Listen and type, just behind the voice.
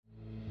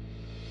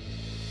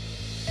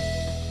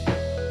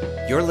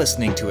You're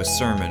listening to a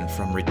sermon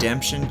from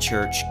Redemption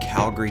Church,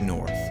 Calgary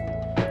North.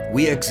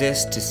 We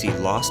exist to see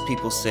lost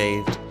people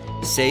saved,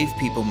 saved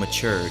people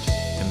matured,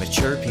 and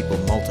mature people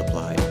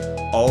multiplied,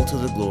 all to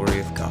the glory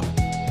of God.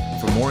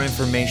 For more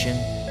information,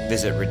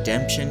 visit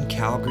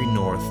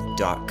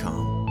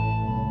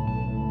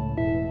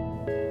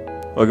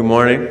redemptioncalgarynorth.com. Well, good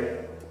morning.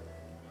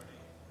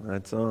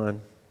 That's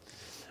on.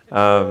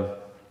 Well,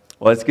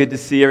 it's good to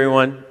see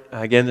everyone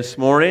again this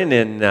morning,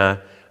 and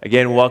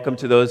again, welcome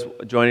to those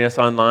joining us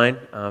online.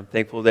 I'm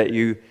thankful that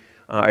you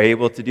are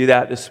able to do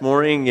that this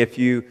morning. If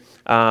you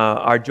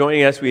are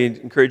joining us, we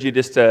encourage you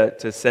just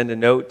to send a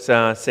note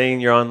saying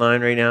you're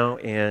online right now,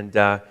 and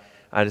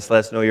just let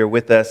us know you're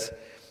with us.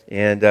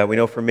 And we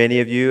know for many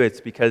of you, it's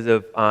because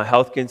of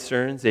health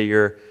concerns that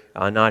you're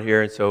not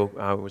here, and so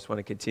we just want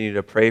to continue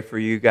to pray for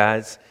you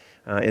guys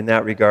in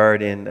that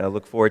regard, and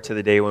look forward to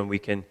the day when we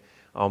can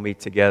all meet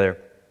together.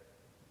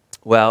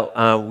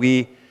 Well,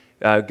 we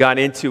got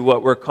into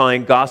what we're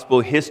calling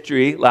gospel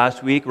history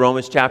last week,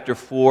 Romans chapter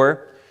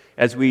 4.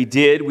 As we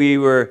did, we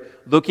were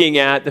looking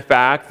at the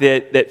fact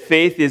that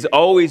faith has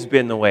always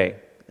been the way.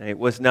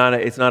 It's not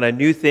a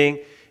new thing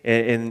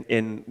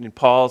in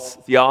Paul's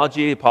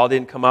theology. Paul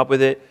didn't come up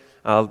with it.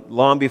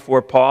 Long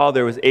before Paul,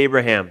 there was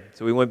Abraham.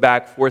 So we went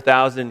back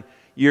 4,000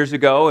 years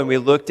ago, and we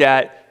looked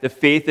at the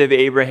faith of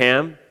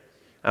Abraham.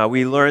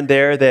 We learned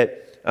there that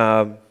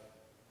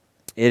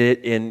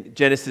in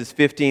Genesis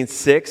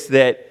 15:6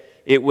 that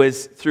it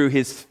was through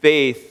his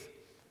faith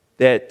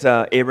that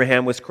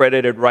Abraham was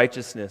credited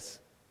righteousness.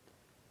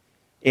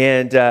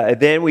 And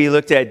then we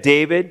looked at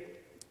David,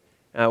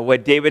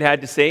 what David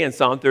had to say in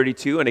Psalm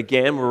 32. And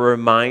again, we're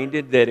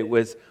reminded that it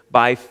was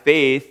by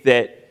faith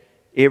that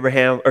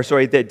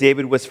that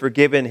David was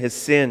forgiven his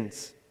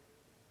sins.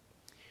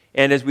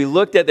 And as we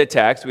looked at the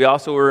text, we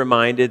also were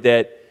reminded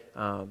that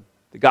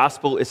the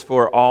gospel is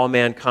for all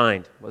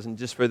mankind. It wasn't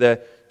just for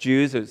the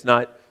Jews. It's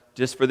not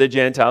just for the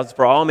Gentiles. It's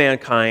for all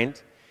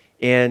mankind.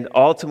 And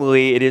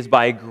ultimately, it is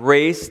by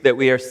grace that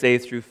we are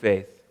saved through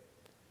faith.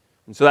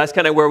 And so that's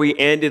kind of where we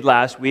ended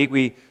last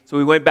week. So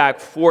we went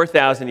back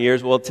 4,000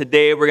 years. Well,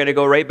 today we're going to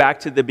go right back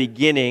to the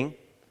beginning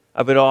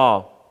of it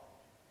all.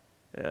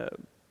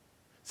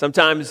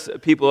 Sometimes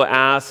people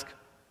ask,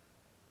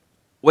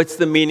 what's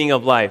the meaning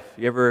of life?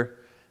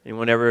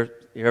 Anyone ever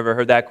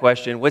heard that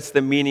question? What's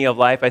the meaning of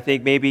life? I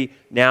think maybe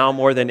now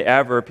more than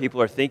ever,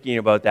 people are thinking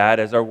about that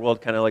as our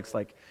world kind of looks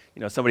like,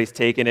 somebody's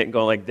taking it and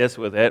going like this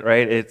with it,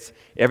 right?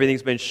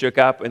 Everything's been shook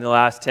up in the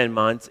last 10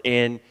 months,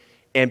 and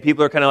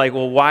people are kind of like,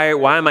 well,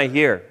 why am I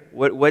here?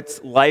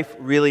 What's life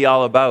really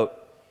all about?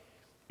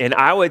 And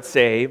I would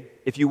say,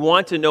 if you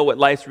want to know what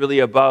life's really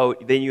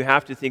about, then you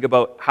have to think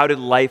about, how did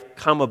life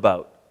come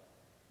about?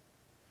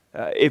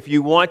 If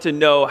you want to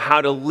know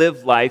how to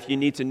live life, you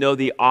need to know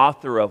the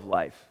author of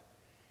life.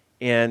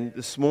 And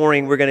this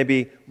morning, we're going to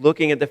be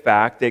looking at the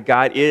fact that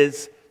God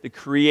is the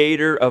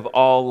creator of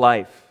all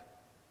life.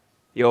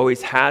 He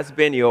always has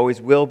been, He always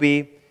will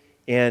be,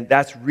 and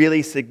that's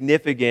really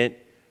significant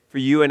for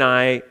you and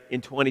I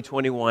in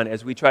 2021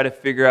 as we try to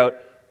figure out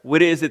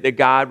what is it that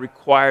God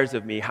requires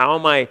of me? How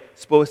am I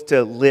supposed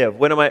to live?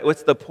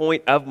 What's the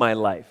point of my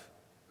life?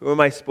 Who am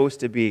I supposed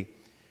to be?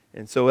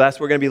 And so that's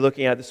what we're going to be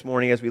looking at this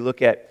morning as we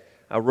look at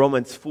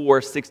Romans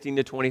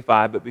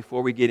 4:16-25. But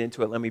before we get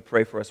into it, let me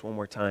pray for us one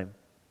more time.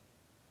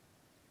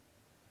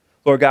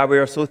 Lord God, we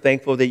are so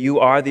thankful that you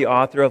are the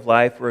author of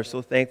life. We're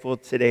so thankful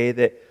today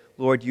that,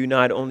 Lord, you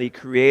not only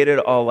created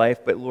all life,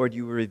 but, Lord,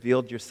 you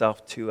revealed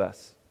yourself to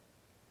us.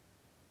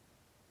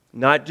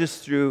 Not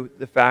just through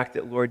the fact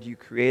that, Lord, you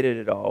created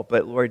it all,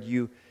 but, Lord,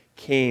 you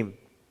came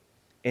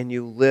and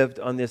you lived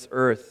on this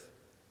earth.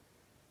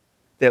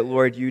 That,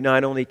 Lord, you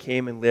not only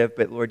came and lived,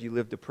 but, Lord, you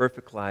lived a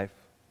perfect life,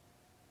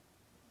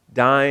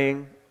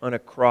 dying on a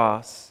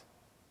cross,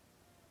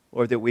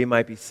 Lord, that we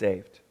might be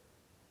saved.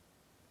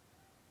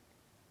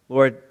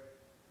 Lord,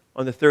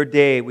 on the third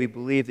day, we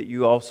believe that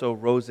you also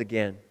rose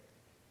again.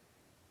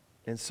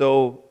 And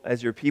so,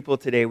 as your people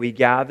today, we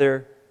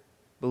gather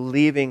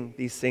believing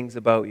these things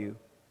about you.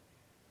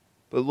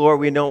 But Lord,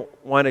 we don't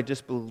want to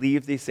just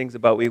believe these things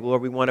about you.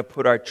 Lord, we want to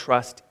put our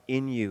trust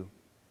in you.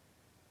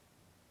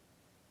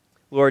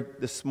 Lord,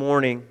 this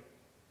morning,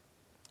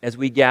 as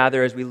we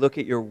gather, as we look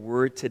at your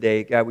word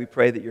today, God, we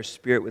pray that your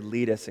Spirit would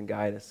lead us and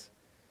guide us.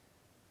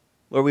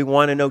 Lord, we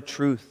want to know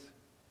truth.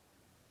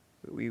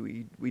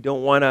 We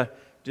don't want to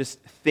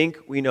just think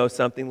we know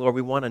something. Lord,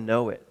 we want to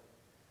know it.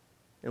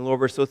 And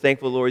Lord, we're so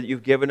thankful, Lord, that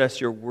you've given us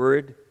your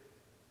word.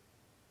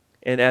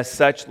 And as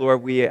such,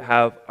 Lord, we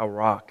have a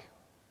rock.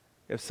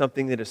 We have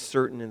something that is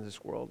certain in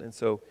this world. And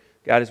so,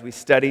 God, as we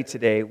study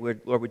today,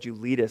 Lord, would you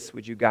lead us?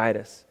 Would you guide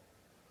us?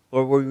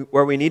 Lord,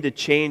 where we need to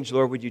change,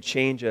 Lord, would you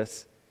change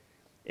us?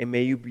 And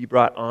may you be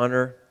brought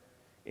honor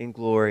and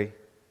glory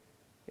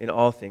in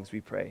all things,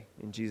 we pray.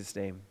 In Jesus'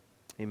 name,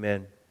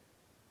 amen.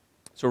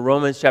 So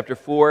Romans chapter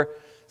 4,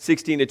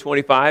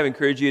 16-25, I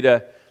encourage you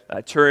to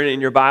turn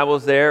in your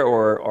Bibles there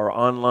or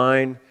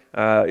online,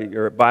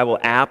 your Bible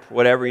app,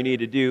 whatever you need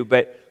to do.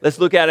 But let's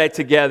look at it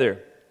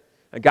together.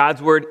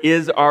 God's Word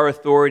is our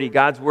authority.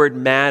 God's Word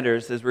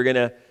matters, as we're going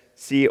to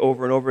see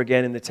over and over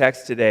again in the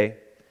text today.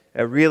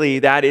 Really,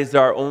 that is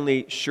our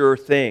only sure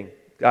thing,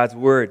 God's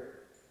Word.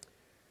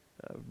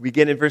 We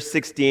begin in verse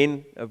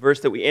 16, a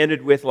verse that we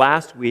ended with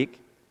last week.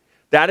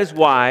 That is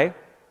why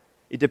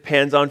it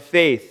depends on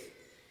faith,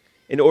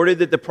 in order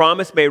that the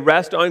promise may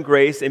rest on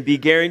grace and be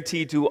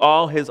guaranteed to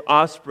all his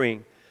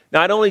offspring,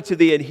 not only to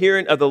the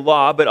adherent of the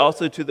law, but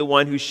also to the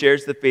one who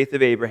shares the faith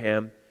of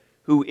Abraham,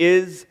 who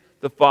is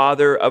the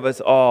father of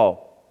us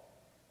all.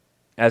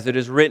 As it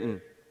is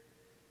written,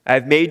 I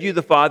have made you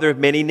the father of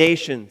many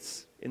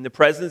nations, in the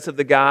presence of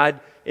the God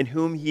in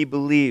whom he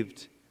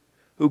believed,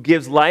 who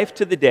gives life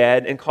to the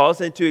dead and calls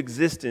into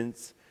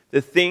existence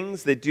the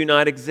things that do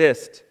not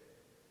exist.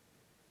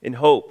 In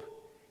hope,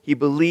 he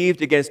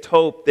believed against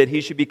hope that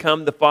he should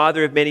become the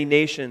father of many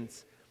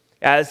nations.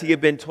 As he had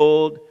been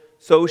told,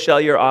 so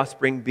shall your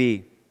offspring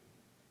be.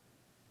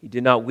 He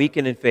did not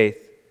weaken in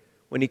faith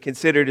when he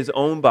considered his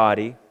own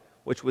body,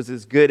 which was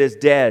as good as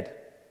dead,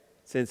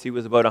 since he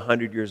was about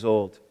 100 years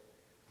old.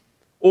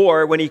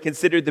 Or when he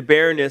considered the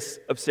barrenness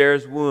of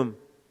Sarah's womb.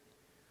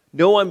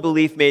 No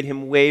unbelief made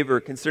him waver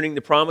concerning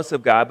the promise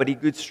of God, but he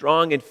grew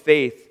strong in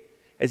faith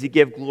as he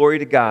gave glory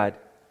to God,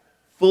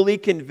 fully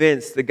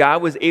convinced that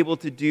God was able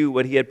to do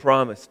what he had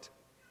promised.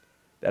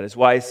 That is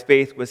why his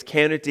faith was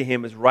counted to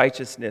him as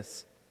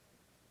righteousness.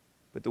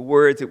 But the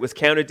words "it was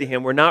counted to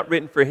him" were not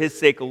written for his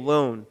sake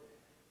alone,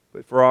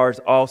 but for ours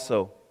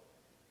also.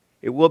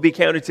 It will be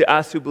counted to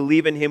us who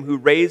believe in him who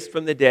raised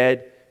from the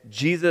dead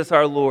Jesus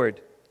our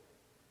Lord,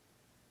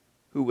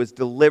 who was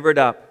delivered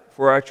up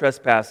for our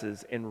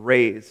trespasses and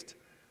raised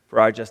for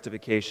our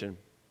justification.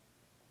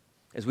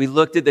 As we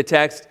looked at the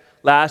text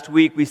last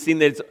week, we've seen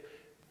that it's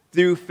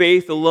through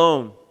faith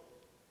alone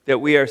that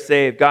we are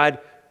saved.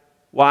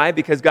 Why?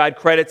 Because God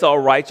credits all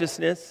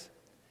righteousness,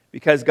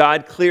 because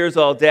God clears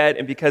all debt,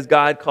 and because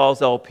God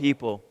calls all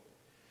people.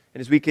 And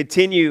as we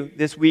continue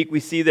this week, we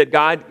see that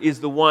God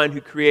is the one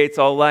who creates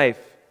all life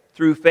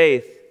through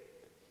faith.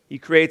 He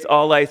creates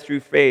all life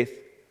through faith.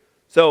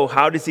 So,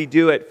 how does he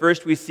do it?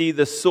 First, we see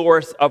the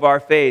source of our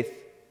faith.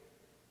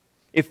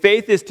 If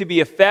faith is to be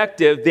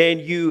effective, then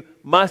you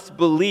must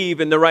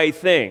believe in the right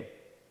thing,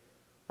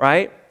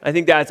 right? I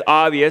think that's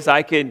obvious.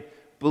 I can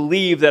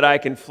believe that I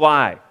can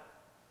fly.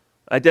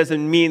 That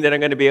doesn't mean that I'm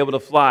going to be able to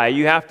fly.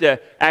 You have to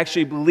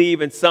actually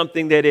believe in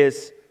something that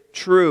is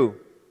true.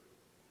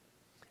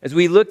 As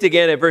we looked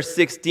again at verse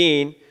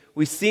 16,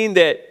 we've seen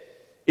that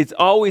it's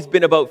always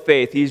been about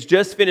faith. He's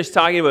just finished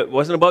talking about, it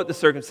wasn't about the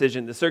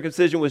circumcision. The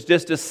circumcision was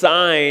just a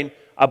sign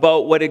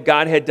about what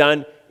God had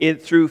done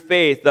through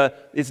faith.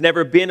 It's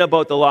never been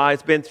about the law.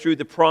 It's been through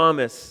the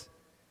promise.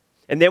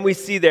 And then we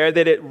see there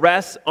that it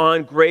rests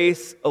on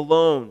grace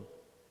alone.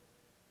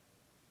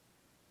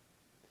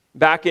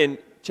 Back in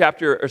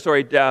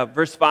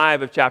verse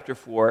 5 of chapter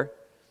 4,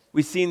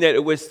 we've seen that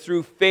it was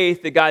through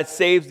faith that God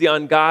saves the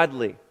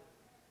ungodly.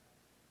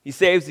 He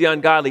saves the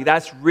ungodly.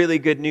 That's really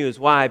good news.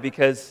 Why?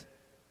 Because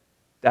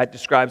that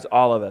describes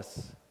all of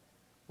us.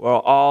 We're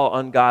all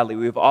ungodly.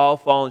 We've all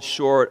fallen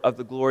short of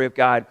the glory of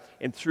God.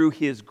 And through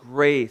his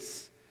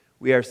grace,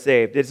 we are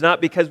saved. It's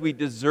not because we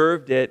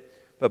deserved it,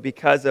 but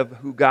because of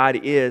who God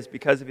is,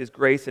 because of his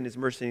grace and his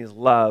mercy and his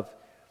love.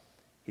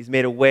 He's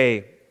made a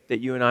way that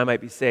you and I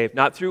might be saved.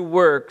 Not through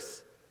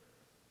works,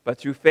 but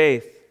through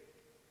faith.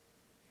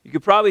 You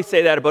could probably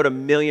say that about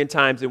 1,000,000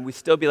 times and we'd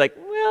still be like,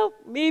 well,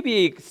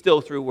 maybe still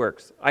through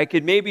works. I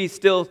could maybe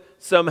still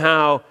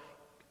somehow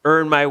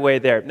earn my way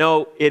there.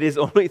 No, it is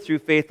only through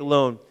faith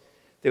alone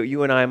that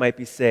you and I might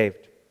be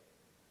saved.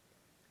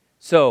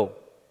 So,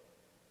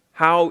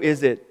 how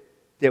is it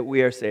that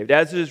we are saved?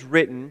 As it is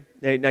written,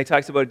 and he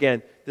talks about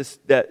again,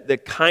 the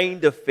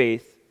kind of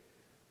faith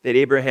that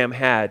Abraham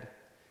had.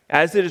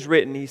 As it is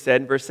written, he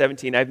said in verse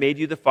 17, I've made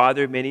you the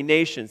father of many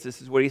nations.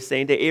 This is what he's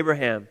saying to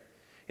Abraham.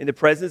 In the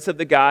presence of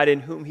the God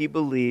in whom he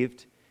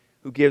believed,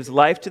 who gives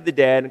life to the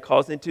dead and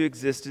calls into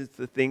existence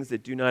the things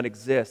that do not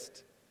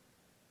exist.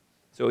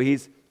 So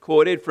he's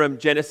quoted from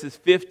Genesis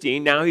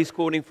 15. Now he's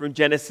quoting from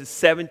Genesis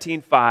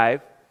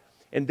 17:5.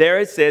 And there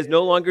it says,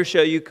 no longer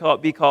shall you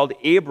be called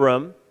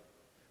Abram,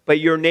 but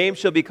your name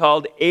shall be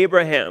called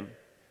Abraham,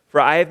 for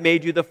I have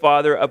made you the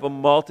father of a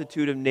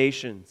multitude of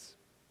nations.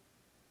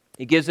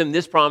 He gives him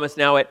this promise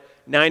now at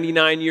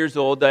 99 years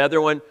old. The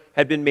other one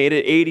had been made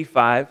at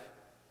 85.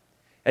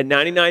 At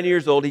 99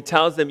 years old, he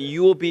tells them,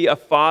 you will be a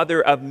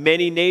father of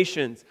many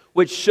nations,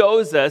 which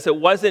shows us it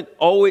wasn't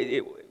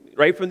always,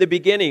 right from the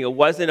beginning, it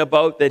wasn't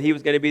about that he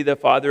was going to be the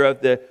father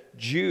of the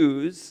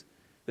Jews,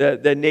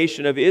 the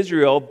nation of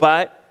Israel,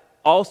 but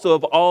also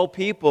of all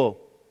people.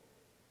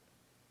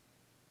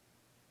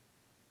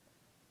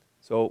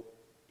 So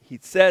he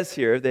says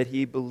here that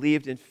he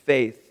believed in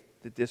faith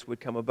that this would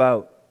come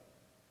about.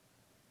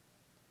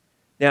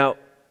 Now,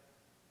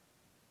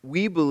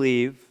 we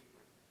believe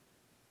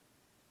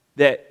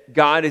that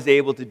God is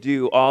able to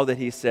do all that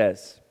he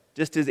says,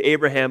 just as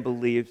Abraham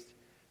believed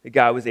that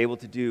God was able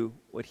to do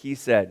what he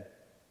said.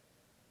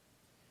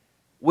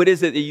 What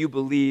is it that you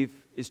believe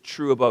is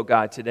true about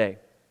God today?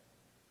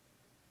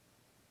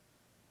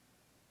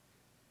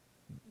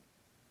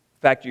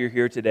 fact you're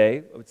here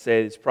today, I would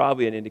say it's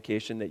probably an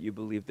indication that you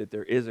believe that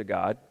there is a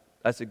God.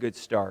 That's a good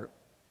start.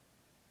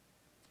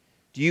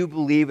 Do you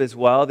believe as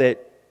well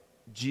that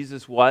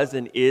Jesus was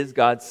and is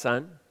God's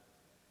Son?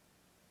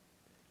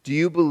 Do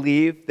you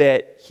believe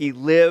that he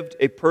lived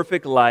a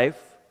perfect life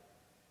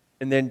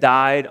and then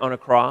died on a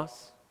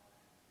cross?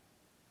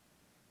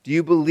 Do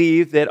you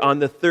believe that on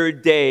the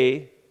third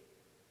day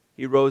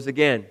he rose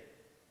again?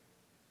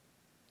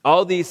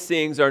 All these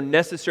things are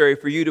necessary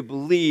for you to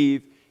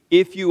believe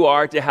if you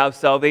are to have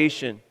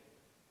salvation.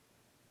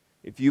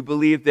 If you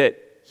believe that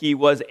he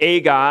was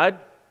a God,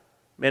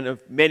 man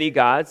of many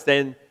gods,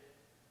 then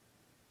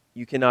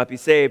you cannot be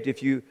saved.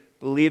 If you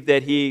believe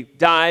that he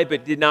died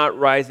but did not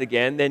rise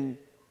again, then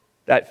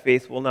that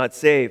faith will not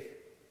save.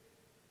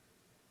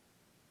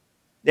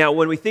 Now,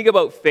 when we think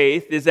about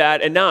faith, is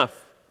that enough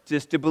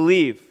just to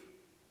believe?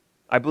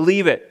 I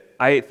believe it.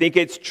 I think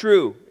it's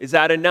true. Is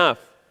that enough?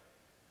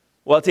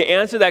 Well, to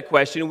answer that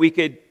question, we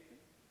could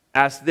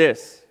ask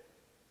this.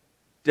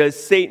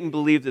 Does Satan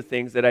believe the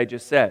things that I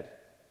just said?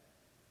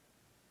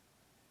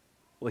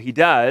 Well, he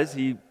does.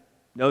 He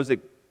knows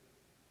that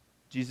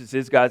Jesus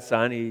is God's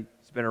Son. He's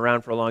been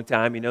around for a long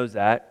time. He knows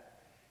that.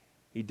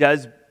 He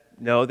does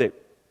know that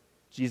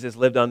Jesus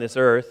lived on this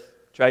earth,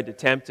 tried to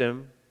tempt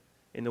him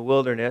in the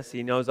wilderness.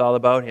 He knows all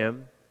about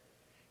him.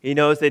 He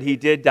knows that he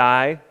did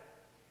die.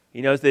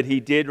 He knows that he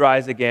did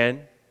rise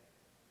again.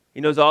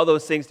 He knows all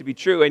those things to be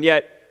true, and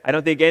yet I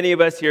don't think any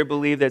of us here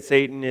believe that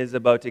Satan is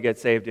about to get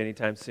saved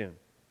anytime soon.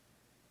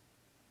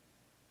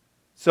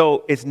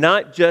 So it's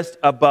not just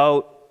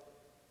about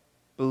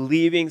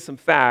believing some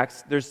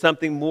facts. There's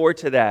something more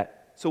to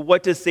that. So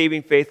what does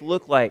saving faith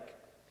look like?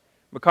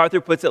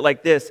 MacArthur puts it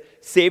like this: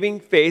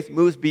 saving faith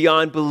moves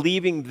beyond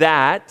believing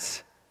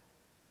that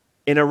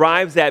and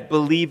arrives at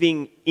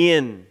believing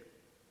in.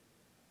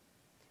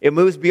 It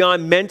moves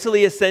beyond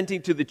mentally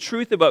assenting to the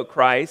truth about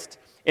Christ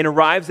and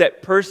arrives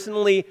at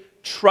personally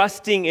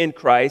trusting in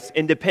Christ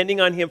and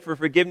depending on him for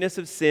forgiveness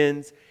of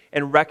sins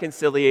and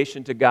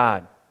reconciliation to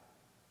God.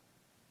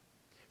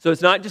 So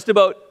it's not just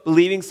about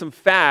believing some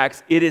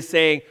facts. It is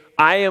saying,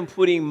 I am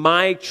putting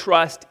my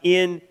trust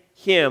in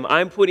him.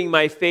 I'm putting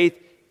my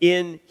faith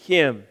in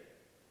him.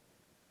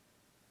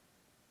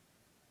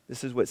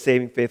 This is what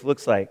saving faith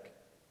looks like.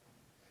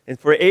 And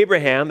for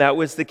Abraham, that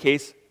was the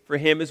case for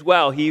him as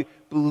well. He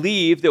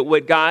believed that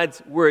what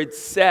God's word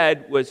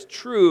said was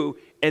true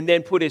and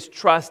then put his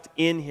trust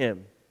in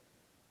him.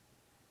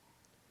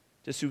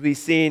 Just as we've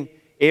seen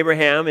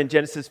Abraham in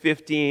Genesis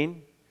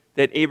 15,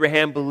 that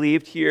Abraham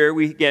believed here,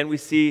 we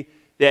see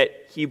that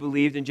he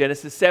believed in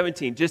Genesis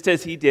 17, just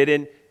as he did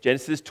in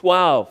Genesis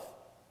 12.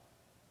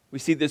 We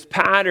see this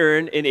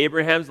pattern in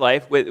Abraham's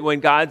life. When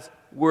God's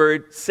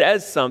word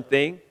says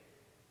something,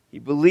 he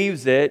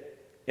believes it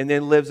and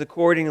then lives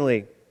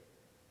accordingly.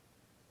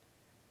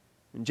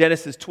 In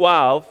Genesis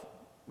 12,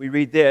 we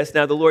read this: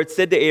 Now the Lord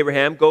said to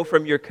Abraham, go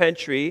from your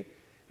country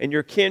and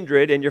your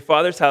kindred and your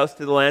father's house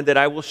to the land that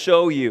I will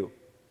show you.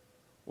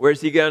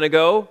 Where's he going to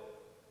go?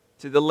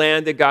 To the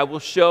land that God will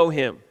show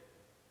him.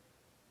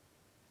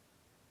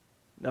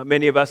 Not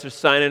many of us are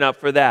signing up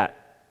for that.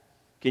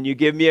 Can you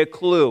give me a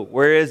clue?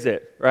 Where is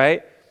it?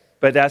 Right?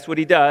 But that's what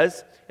he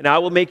does. And I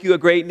will make you a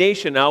great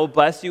nation. I will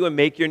bless you and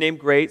make your name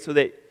great so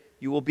that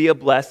you will be a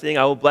blessing.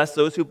 I will bless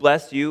those who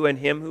bless you, and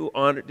him who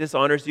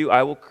dishonors you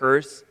I will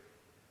curse.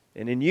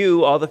 And in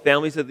you all the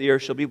families of the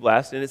earth shall be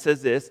blessed. And it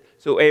says this: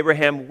 So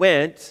Abraham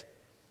went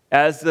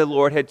as the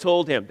Lord had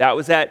told him. That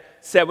was at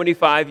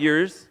 75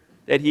 years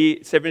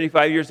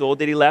old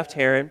that he left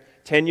Haran.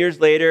 10 years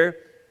later,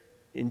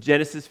 in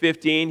Genesis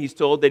 15, he's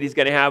told that he's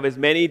going to have as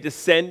many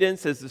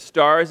descendants as the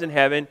stars in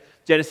heaven.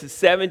 Genesis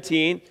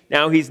 17,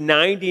 now he's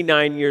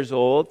 99 years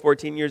old,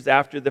 14 years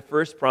after the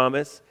first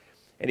promise,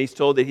 and he's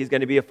told that he's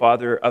going to be a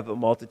father of a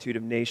multitude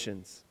of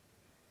nations.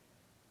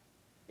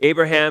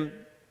 Abraham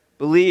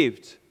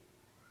believed.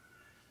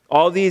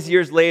 All these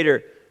years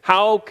later,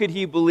 how could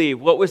he believe?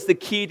 What was the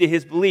key to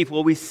his belief?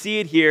 Well, we see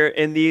it here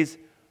in these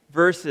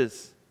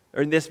verses,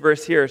 or in this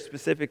verse here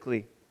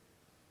specifically.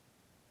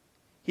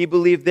 He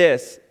believed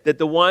this, that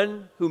the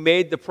one who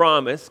made the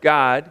promise,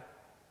 God,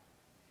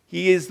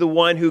 he is the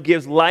one who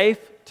gives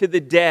life to the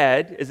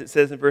dead, as it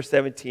says in verse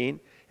 17,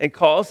 and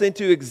calls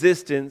into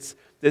existence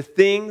the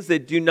things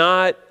that do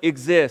not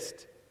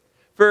exist.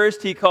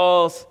 First, he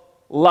calls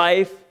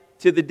life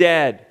to the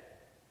dead.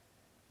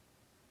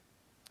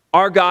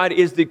 Our God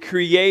is the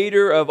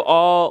creator of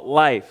all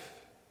life.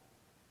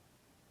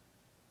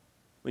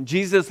 When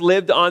Jesus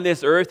lived on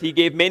this earth, he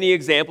gave many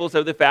examples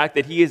of the fact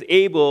that he is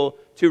able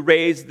to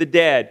raise the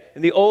dead.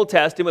 In the Old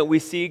Testament, we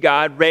see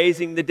God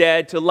raising the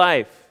dead to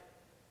life.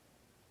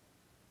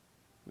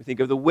 We think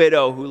of the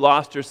widow who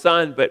lost her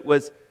son, but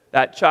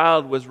that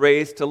child was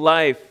raised to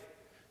life.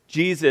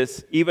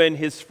 Jesus, even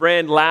his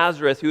friend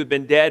Lazarus, who had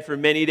been dead for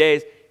many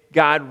days,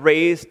 God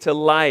raised to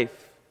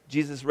life.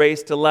 Jesus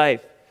raised to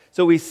life.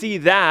 So we see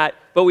that,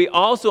 but we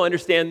also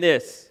understand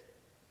this,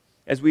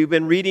 as we've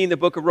been reading the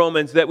book of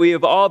Romans, that we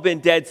have all been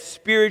dead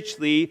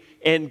spiritually,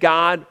 and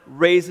God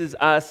raises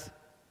us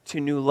to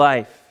new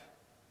life.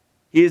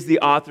 He is the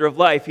author of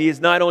life. He is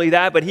not only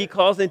that, but he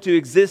calls into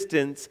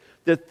existence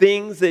the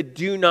things that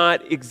do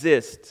not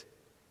exist.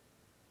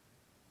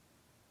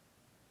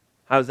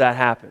 How does that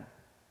happen?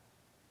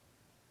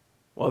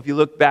 Well, if you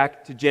look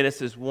back to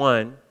Genesis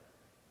 1, it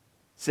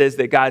says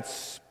that God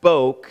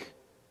spoke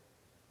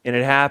and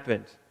it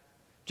happened.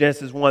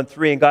 Genesis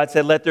 1:3, and God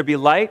said, "Let there be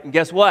light." And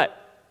guess what?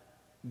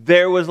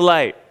 There was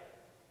light.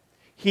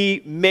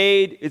 He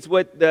made, it's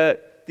what the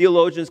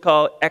theologians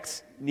call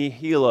ex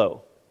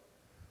nihilo,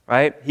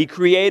 right? He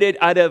created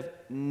out of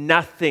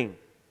nothing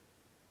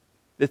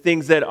the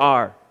things that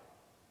are.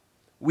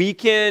 We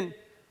can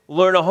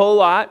learn a whole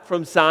lot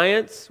from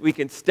science. We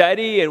can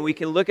study and we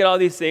can look at all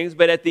these things,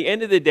 but at the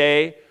end of the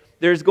day,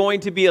 there's going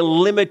to be a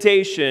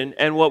limitation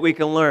in what we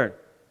can learn.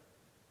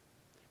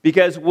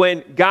 Because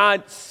when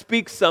God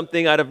speaks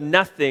something out of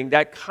nothing,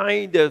 that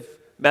kind of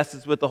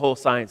messes with the whole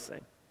science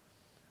thing,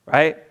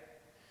 right?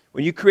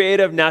 When you create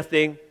out of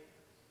nothing,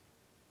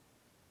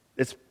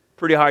 it's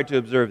pretty hard to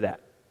observe that.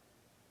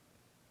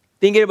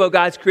 Thinking about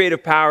God's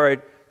creative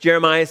power,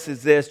 Jeremiah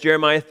says this,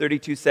 Jeremiah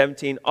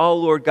 32:17, "Oh,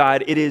 Lord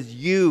God, it is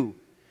you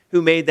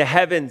who made the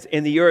heavens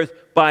and the earth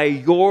by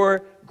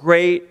your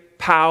great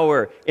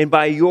power and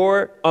by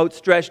your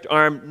outstretched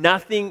arm.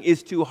 Nothing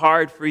is too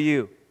hard for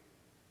you."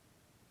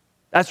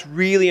 That's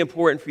really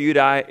important for you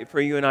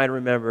and I to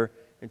remember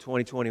in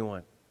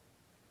 2021.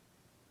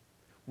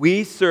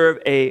 We serve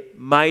a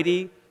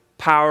mighty,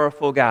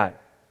 powerful God.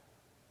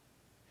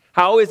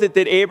 How is it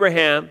that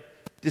Abraham,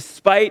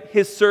 despite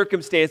his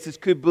circumstances,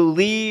 could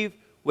believe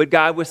what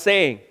God was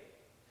saying?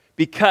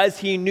 Because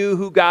he knew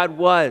who God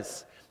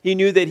was. He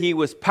knew that he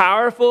was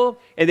powerful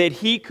and that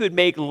he could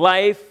make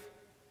life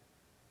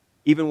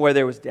even where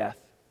there was death.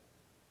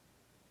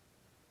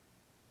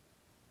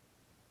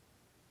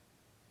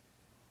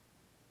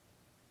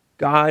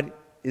 God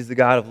is the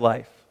God of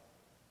life.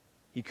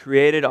 He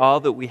created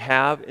all that we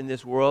have in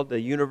this world, the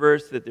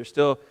universe that they're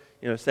still,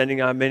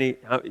 sending on many.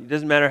 It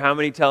doesn't matter how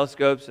many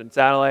telescopes and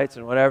satellites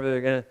and whatever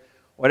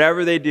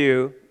they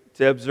do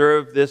to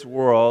observe this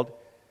world.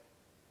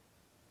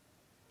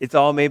 It's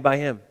all made by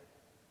Him.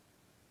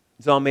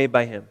 It's all made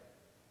by Him.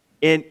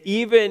 And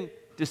even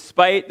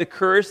despite the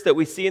curse that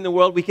we see in the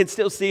world, we can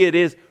still see it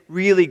is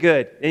really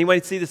good.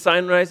 Anybody see the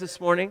sunrise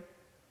this morning?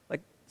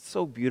 Like,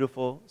 so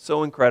beautiful,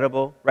 so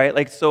incredible, right?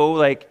 Like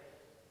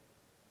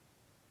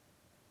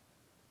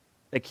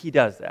He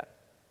does that.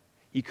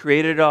 He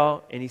created it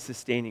all, and He's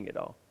sustaining it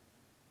all.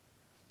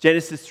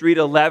 Genesis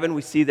 3:11,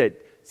 we see that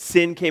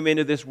sin came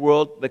into this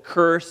world. The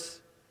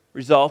curse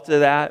resulted of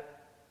that.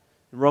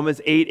 In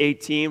Romans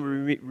 8:18,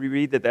 we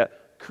read that the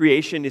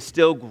creation is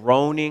still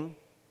groaning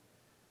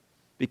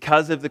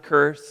because of the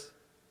curse.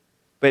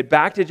 But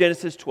back to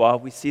Genesis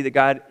 12, we see that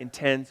God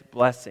intends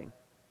blessing.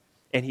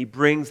 And He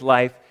brings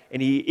life,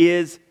 and He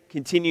is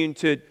continuing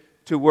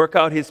to work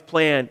out His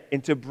plan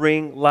and to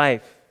bring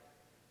life.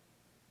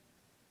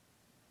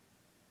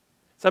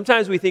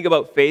 Sometimes we think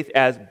about faith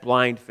as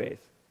blind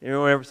faith.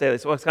 Anyone ever say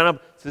this? Well,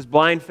 it's this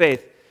blind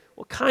faith.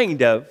 Well,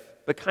 kind of,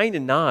 but kind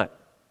of not.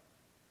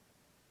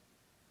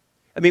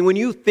 I mean, when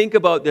you think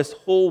about this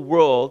whole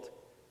world,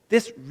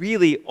 this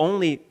really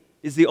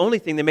is the only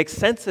thing that makes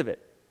sense of it.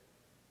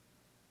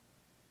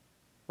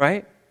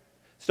 Right?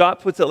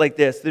 Stott puts it like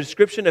this: the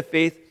description of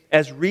faith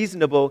as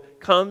reasonable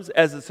comes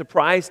as a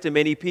surprise to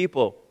many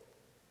people,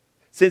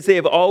 since they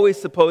have always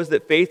supposed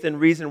that faith and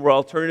reason were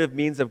alternative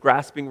means of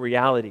grasping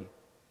reality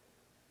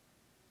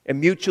and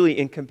mutually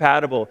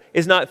incompatible.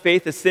 Is not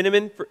faith a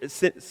synonym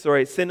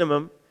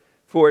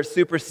for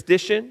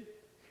superstition?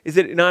 Is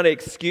it not an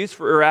excuse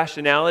for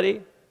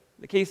irrationality?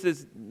 The case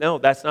is, no,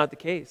 that's not the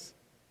case.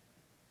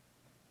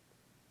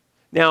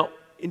 Now,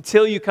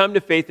 until you come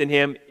to faith in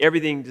Him,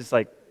 everything just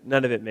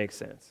none of it makes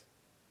sense.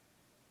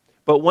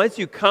 But once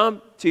you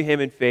come to Him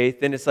in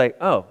faith, then it's like,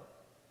 oh,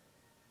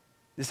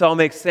 this all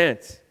makes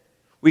sense.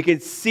 We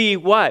can see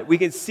what? We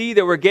can see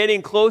that we're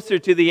getting closer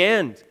to the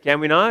end, can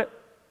we not?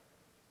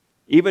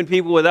 Even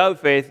people without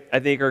faith, I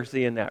think, are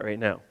seeing that right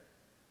now.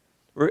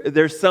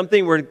 There's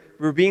something,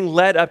 we're being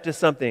led up to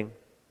something.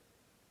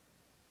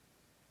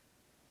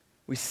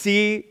 We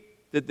see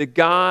that the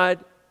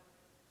God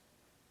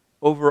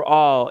over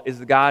all is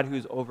the God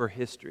who's over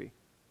history.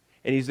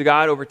 And He's the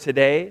God over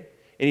today,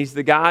 and He's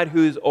the God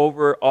who's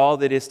over all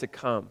that is to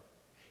come.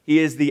 He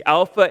is the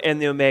Alpha and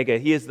the Omega.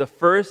 He is the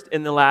first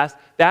and the last.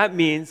 That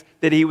means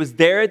that He was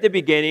there at the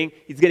beginning,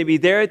 He's going to be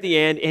there at the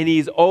end, and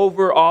He's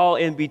over all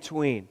in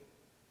between.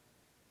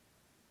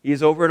 He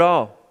is over it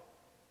all.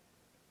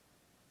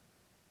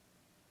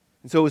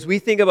 And so as we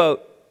think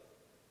about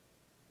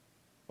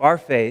our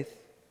faith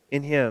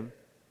in Him,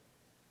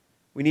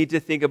 we need to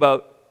think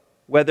about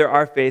whether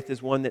our faith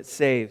is one that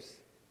saves.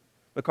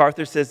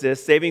 MacArthur says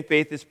this: saving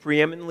faith is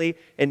preeminently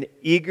an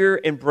eager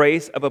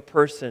embrace of a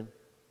person,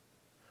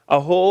 a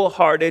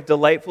wholehearted,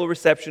 delightful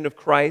reception of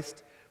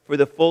Christ for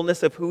the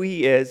fullness of who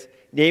He is,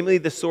 namely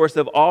the source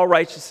of all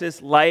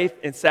righteousness, life,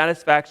 and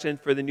satisfaction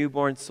for the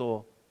newborn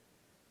soul.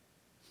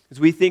 As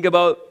we think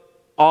about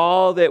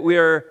all that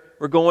we're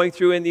going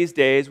through in these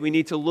days, we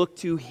need to look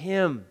to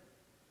Him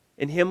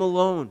and Him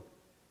alone.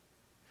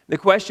 The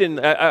question,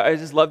 I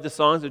just love the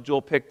songs that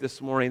Joel picked this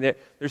morning.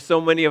 There's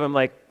so many of them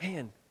like,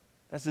 man,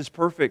 this is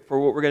perfect for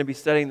what we're going to be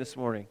studying this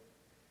morning.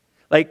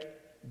 Like,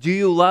 do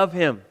you love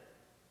him?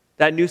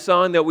 That new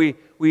song that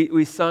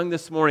we sung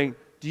this morning,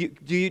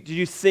 did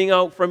you sing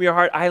out from your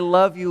heart, I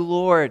love you,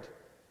 Lord.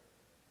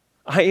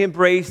 I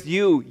embrace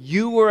you.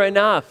 You were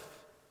enough.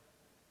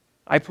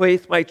 I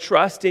placed my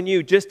trust in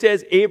you. Just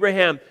as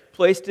Abraham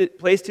placed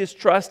his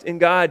trust in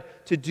God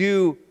to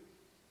do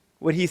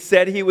what he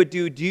said he would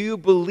do, do you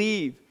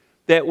believe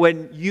that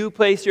when you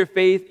place your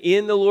faith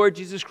in the Lord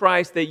Jesus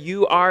Christ, that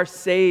you are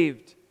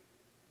saved?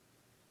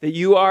 That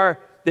you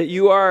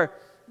are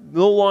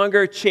no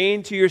longer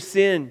chained to your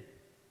sin?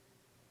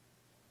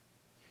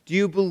 Do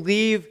you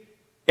believe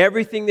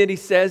everything that he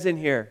says in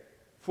here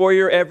for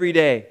your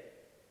everyday?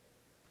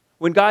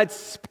 When God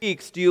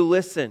speaks, do you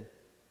listen?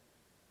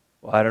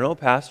 Well, I don't know,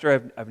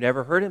 Pastor. I've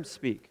never heard him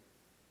speak.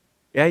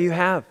 Yeah, you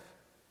have.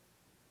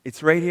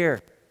 It's right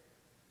here.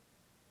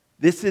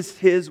 This is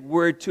his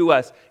word to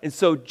us. And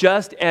so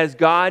just as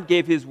God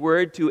gave his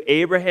word to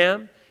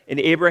Abraham, and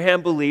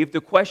Abraham believed, the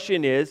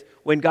question is,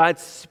 when God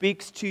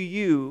speaks to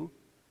you,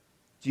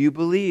 do you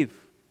believe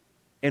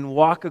and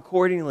walk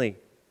accordingly?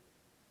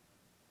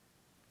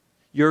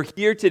 You're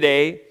here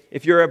today.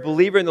 If you're a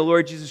believer in the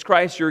Lord Jesus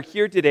Christ, you're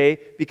here today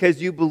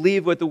because you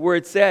believe what the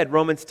Word said,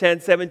 Romans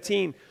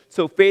 10:17.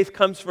 So faith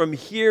comes from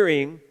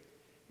hearing,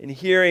 and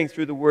hearing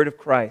through the Word of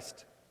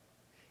Christ.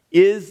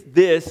 Is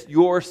this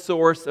your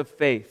source of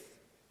faith?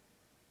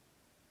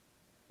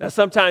 Now,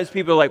 sometimes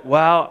people are like,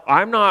 well,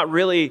 I'm not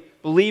really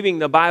believing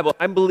the Bible.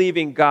 I'm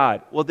believing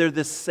God. Well, they're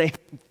the same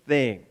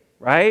thing,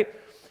 right?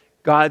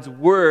 God's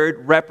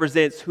Word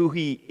represents who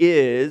He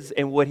is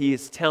and what He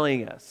is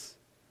telling us,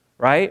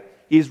 right?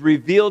 He's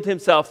revealed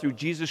himself through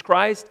Jesus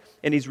Christ,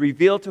 and he's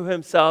revealed to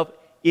himself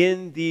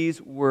in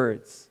these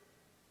words.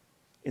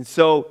 And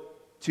so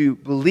to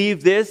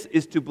believe this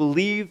is to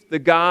believe the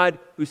God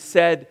who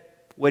said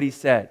what he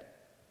said.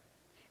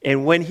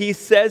 And when he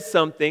says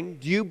something,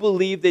 do you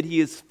believe that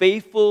he is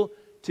faithful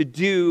to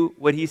do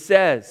what he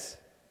says?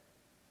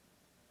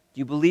 Do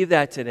you believe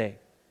that today?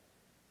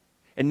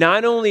 And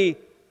not only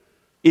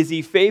is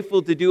he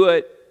faithful to do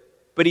it,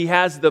 but he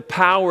has the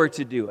power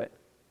to do it.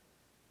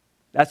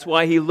 That's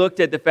why he looked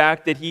at the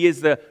fact that he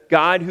is the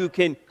God who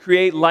can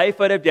create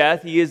life out of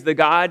death. He is the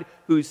God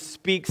who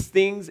speaks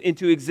things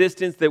into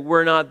existence that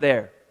were not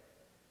there.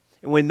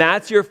 And when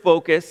that's your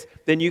focus,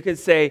 then you can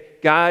say,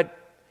 God,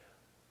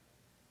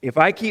 if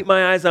I keep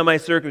my eyes on my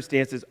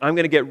circumstances, I'm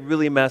going to get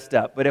really messed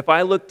up. But if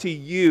I look to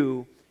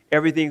you,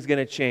 everything's going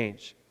to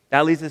change.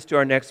 That leads us to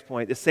our next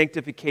point, the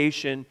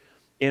sanctification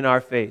in our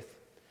faith.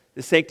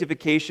 The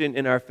sanctification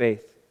in our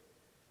faith.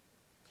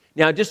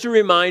 Now, just a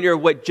reminder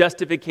of what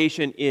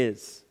justification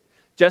is.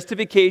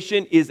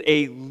 Justification is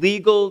a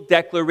legal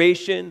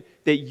declaration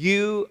that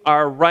you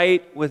are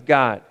right with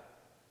God.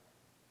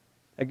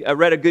 I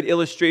read a good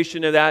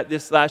illustration of that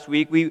this last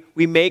week.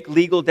 We make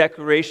legal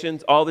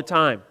declarations all the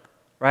time,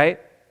 right?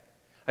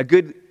 A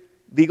good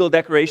legal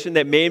declaration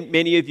that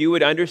many of you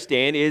would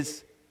understand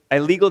is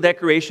a legal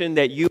declaration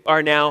that you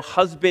are now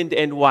husband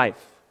and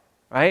wife,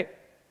 right?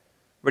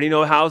 Everybody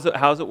know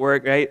how's it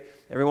work, right?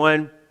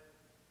 Everyone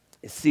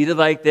is seated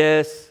like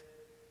this.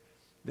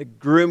 The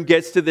groom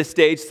gets to the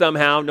stage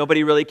somehow.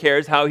 Nobody really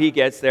cares how he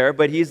gets there,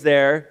 but he's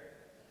there.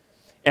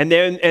 And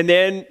then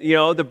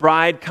the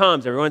bride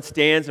comes. Everyone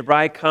stands. The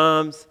bride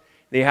comes.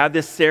 They have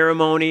this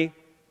ceremony.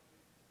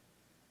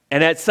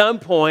 And at some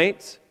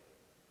point,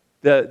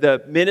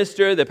 the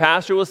minister, the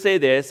pastor will say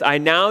this, I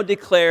now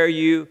declare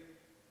you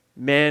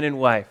man and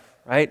wife,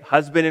 right?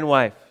 Husband and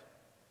wife.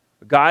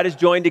 God is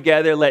joined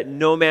together. Let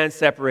no man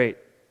separate.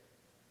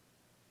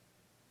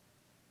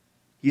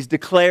 He's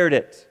declared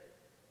it.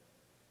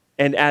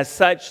 And as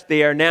such,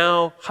 they are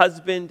now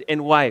husband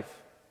and wife.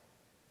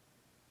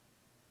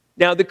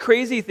 Now, the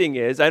crazy thing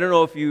is, I don't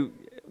know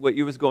what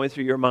was going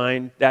through your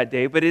mind that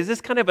day, but is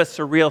this kind of a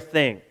surreal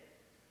thing?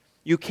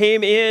 You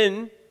came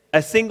in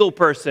a single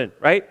person,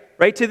 right?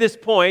 Right to this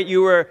point,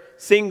 you were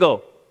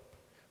single.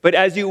 But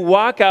as you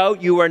walk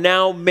out, you are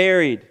now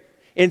married.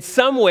 In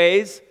some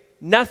ways,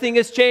 nothing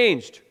has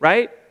changed,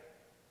 right?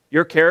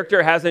 Your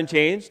character hasn't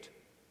changed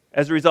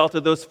as a result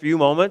of those few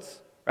moments.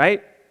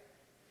 Right?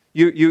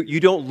 You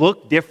don't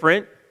look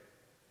different.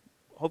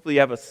 Hopefully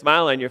you have a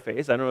smile on your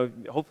face. I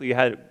don't know, hopefully you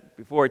had it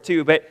before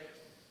too. But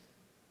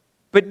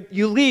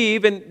you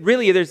leave and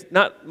really there's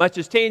not much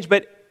has changed.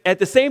 But at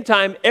the same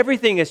time,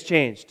 everything has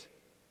changed.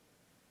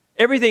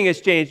 Everything has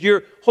changed.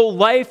 Your whole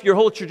life, your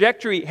whole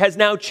trajectory has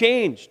now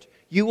changed.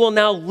 You will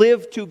now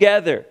live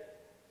together.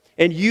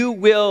 And you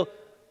will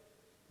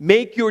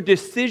make your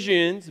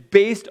decisions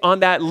based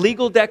on that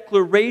legal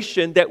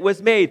declaration that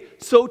was made.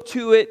 So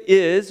too it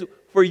is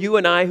for you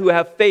and I who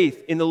have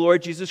faith in the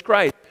Lord Jesus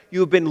Christ. You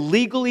have been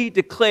legally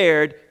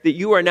declared that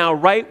you are now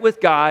right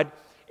with God.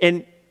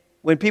 And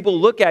when people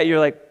look at you, you're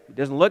like, it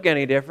doesn't look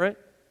any different.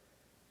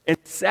 And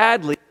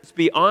sadly, let's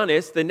be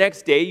honest, the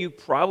next day you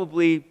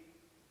probably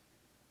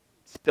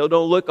still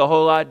don't look a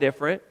whole lot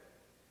different.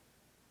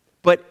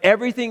 But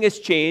everything has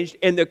changed,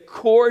 and the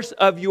course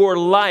of your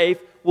life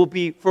will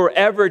be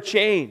forever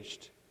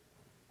changed.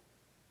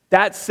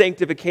 That's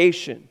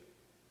sanctification,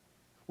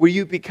 where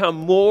you become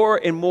more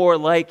and more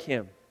like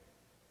him.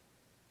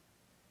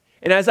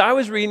 And as I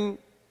was reading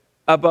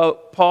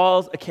about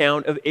Paul's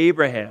account of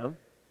Abraham,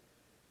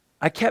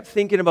 I kept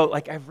thinking about,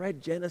 I've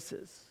read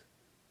Genesis.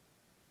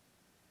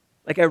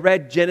 I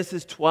read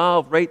Genesis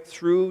 12 right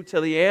through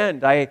to the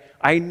end.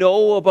 I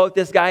know about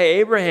this guy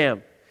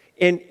Abraham.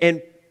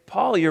 And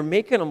Paul, you're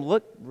making him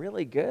look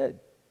really good.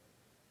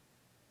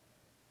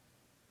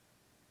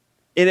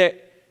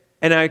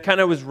 And I kind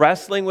of was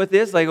wrestling with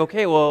this,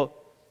 okay, well,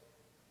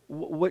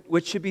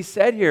 what should be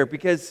said here?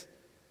 Because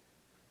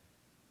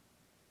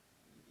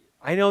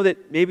I know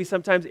that maybe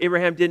sometimes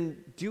Abraham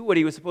didn't do what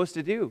he was supposed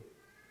to do.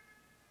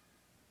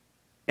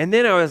 And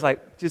then I was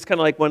just kind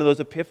of like one of those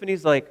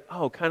epiphanies,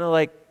 kind of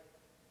like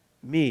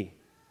me.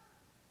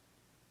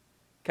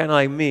 Kind of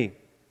like me.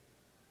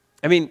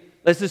 I mean,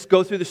 let's just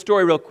go through the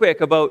story real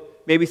quick about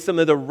maybe some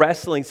of the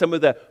wrestling, some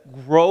of the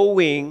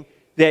growing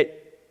that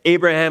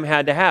Abraham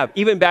had to have.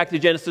 Even back to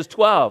Genesis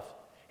 12.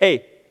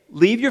 Hey,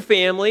 leave your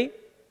family,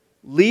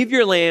 leave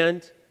your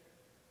land,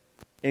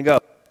 and go.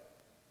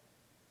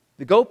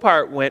 The go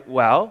part went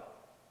well,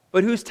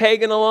 but who's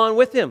tagging along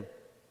with him?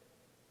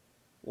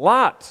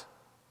 Lot.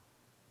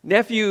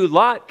 Nephew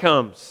Lot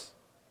comes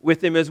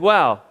with him as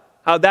well.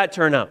 How'd that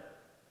turn out?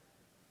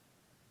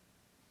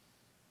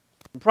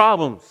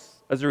 Problems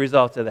as a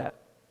result of that.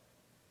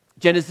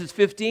 Genesis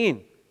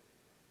 15.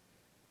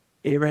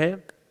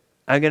 Abraham,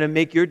 I'm going to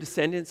make your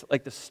descendants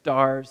like the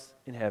stars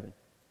in heaven.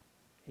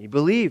 He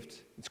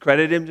believed. It's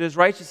credited him to his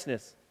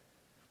righteousness.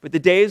 But the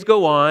days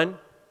go on.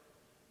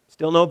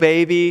 Still no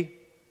baby.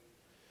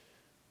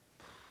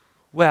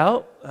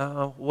 Well,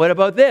 what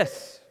about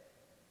this?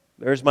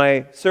 There's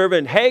my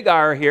servant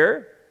Hagar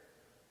here.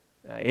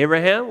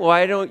 Abraham,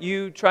 why don't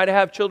you try to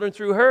have children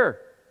through her?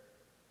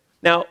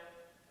 Now,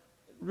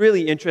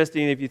 really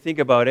interesting if you think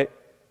about it.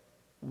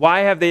 Why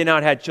have they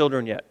not had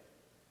children yet?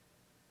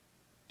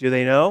 Do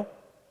they know?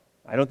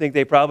 I don't think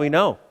they probably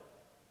know.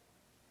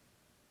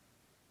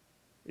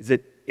 Is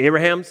it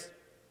Abraham's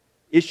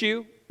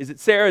issue? Is it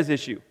Sarah's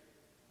issue?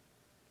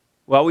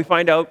 Well, we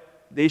find out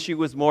the issue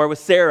was more with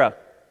Sarah.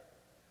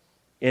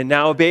 And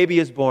now a baby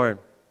is born.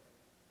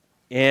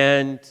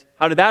 And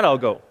how did that all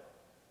go?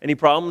 Any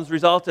problems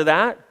result of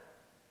that?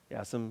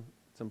 Yeah, some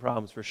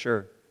problems for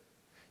sure.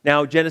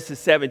 Now, Genesis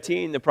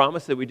 17, the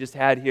promise that we just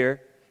had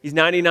here, he's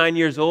 99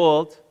 years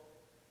old.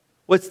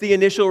 What's the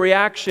initial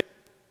reaction?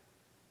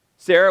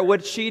 Sarah, what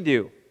did she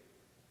do?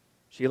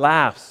 She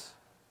laughs.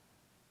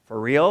 For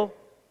real?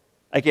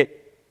 At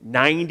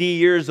 90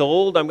 years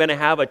old, I'm going to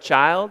have a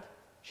child?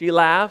 She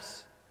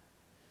laughs.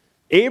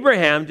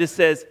 Abraham just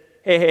says,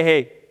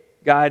 hey,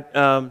 God,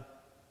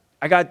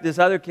 I got this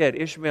other kid,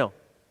 Ishmael.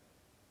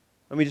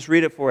 Let me just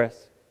read it for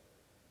us.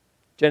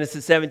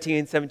 Genesis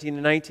 17 to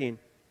 19.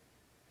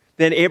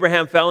 Then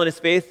Abraham fell on his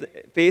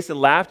face and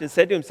laughed and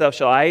said to himself,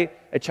 shall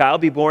a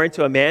child be born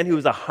to a man who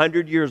is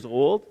 100 years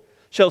old?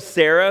 Shall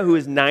Sarah, who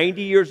is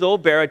 90 years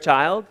old, bear a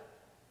child?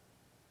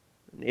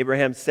 And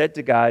Abraham said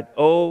to God,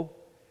 oh,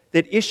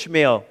 that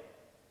Ishmael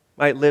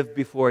might live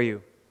before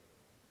you.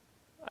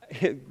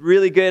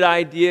 Really good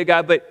idea,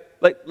 God, but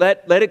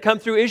let it come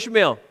through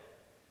Ishmael.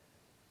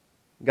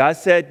 God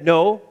said,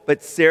 no,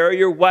 but Sarah,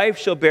 your wife,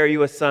 shall bear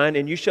you a son,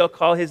 and you shall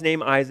call his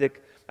name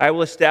Isaac. I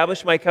will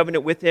establish my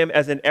covenant with him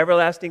as an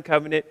everlasting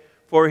covenant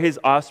for his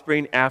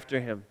offspring after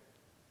him.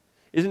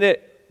 Isn't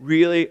it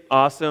really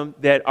awesome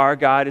that our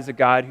God is a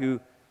God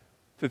who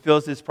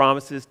fulfills his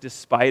promises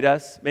despite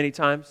us many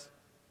times?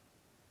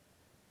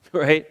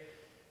 Right?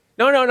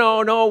 No.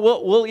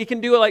 You can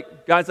do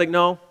it God's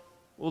no,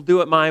 we'll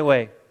do it my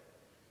way.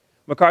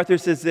 MacArthur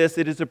says this,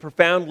 it is a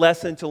profound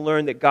lesson to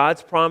learn that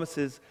God's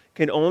promises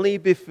can only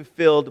be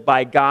fulfilled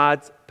by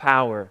God's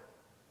power.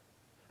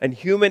 And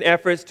human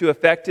efforts to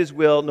effect his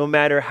will, no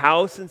matter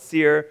how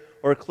sincere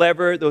or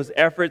clever those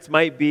efforts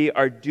might be,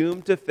 are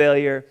doomed to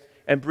failure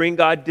and bring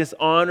God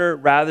dishonor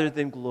rather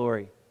than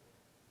glory.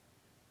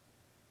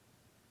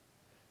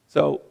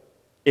 So,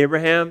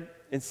 Abraham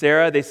and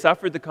Sarah, they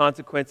suffered the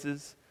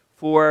consequences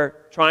for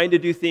trying to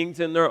do things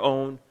in their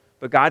own,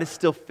 but God is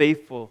still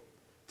faithful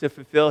to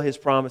fulfill his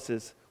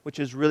promises, which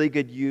is really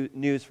good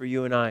news for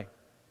you and I.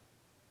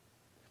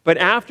 But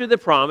after the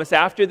promise,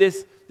 after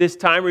this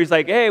time where he's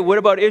hey, what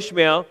about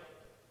Ishmael?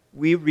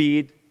 We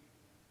read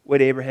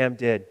what Abraham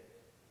did.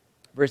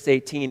 Verse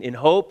 18, in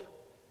hope,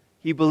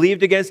 he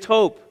believed against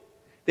hope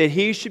that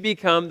he should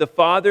become the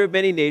father of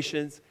many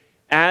nations,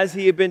 as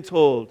he had been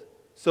told,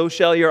 so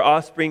shall your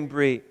offspring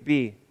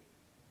be.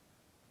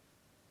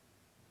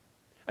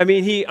 I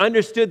mean, he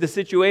understood the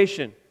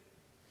situation.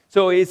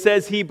 So it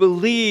says he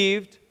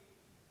believed,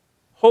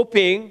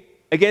 hoping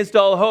against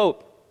all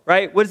hope,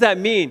 right? What does that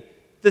mean?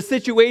 The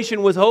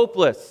situation was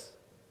hopeless.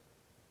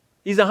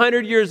 He's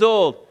 100 years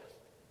old.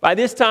 By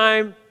this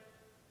time,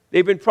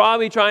 they've been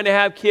probably trying to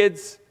have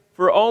kids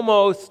for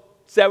almost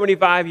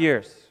 75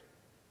 years.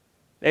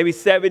 Maybe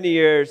 70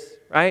 years,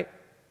 right?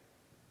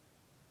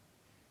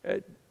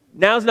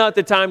 Now's not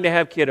the time to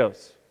have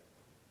kiddos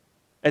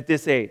at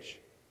this age.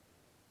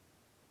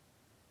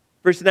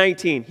 Verse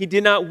 19, he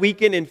did not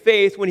weaken in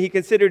faith when he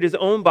considered his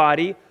own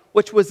body,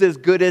 which was as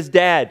good as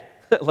dead.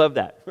 I love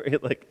that.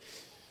 Right? Like,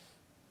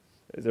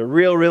 it's a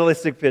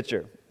realistic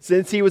picture.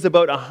 Since he was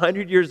about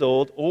 100 years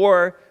old,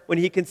 or when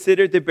he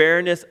considered the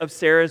barrenness of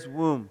Sarah's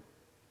womb.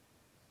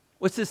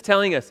 What's this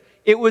telling us?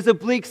 It was a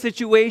bleak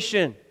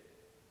situation.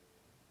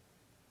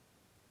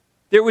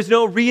 There was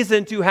no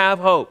reason to have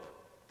hope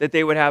that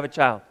they would have a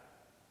child.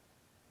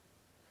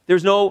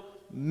 There's no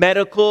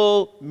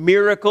medical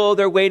miracle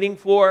they're waiting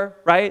for,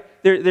 right?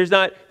 There's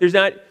not,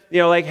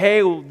 like,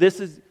 hey, well, this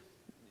is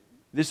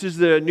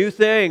the new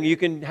thing. You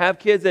can have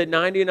kids at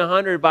 90 and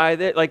 100 by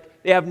that.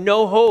 Like, they have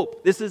no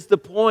hope. This is the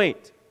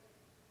point.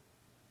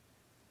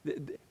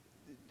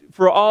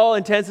 For all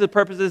intents and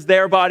purposes,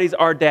 their bodies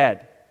are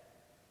dead.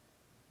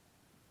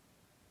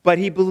 But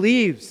he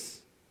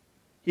believes.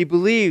 He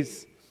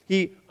believes.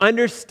 He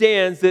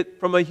understands that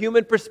from a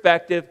human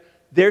perspective,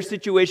 their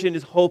situation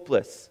is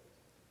hopeless.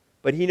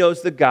 But he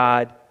knows the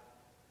God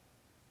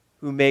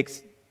who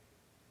makes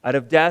out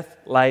of death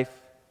life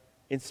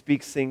and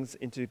speaks things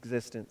into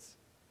existence.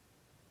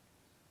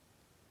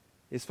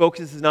 His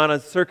focus is not on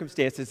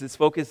circumstances. His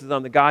focus is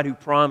on the God who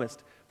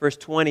promised. Verse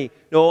 20,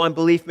 no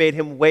unbelief made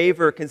him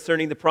waver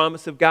concerning the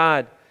promise of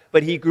God,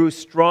 but he grew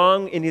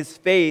strong in his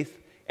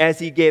faith as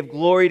he gave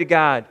glory to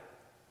God.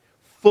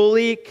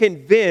 Fully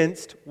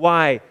convinced,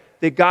 why?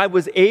 That God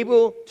was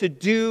able to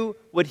do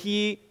what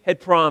he had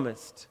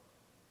promised.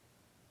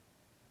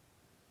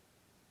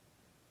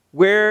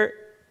 Where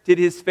did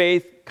his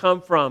faith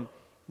come from?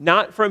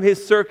 Not from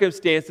his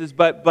circumstances,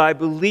 but by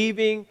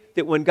believing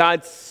that when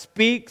God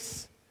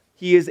speaks,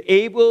 he is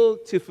able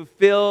to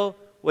fulfill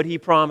what he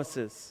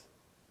promises.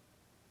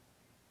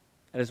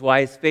 That is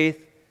why his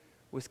faith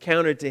was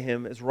counted to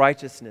him as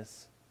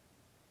righteousness.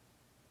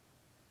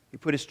 He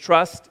put his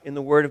trust in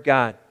the Word of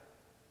God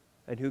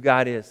and who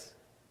God is.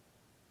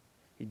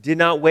 He did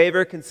not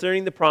waver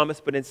concerning the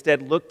promise, but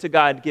instead looked to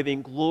God,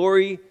 giving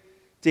glory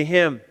to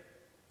him.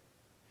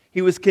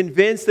 He was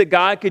convinced that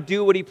God could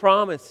do what he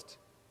promised.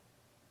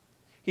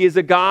 He is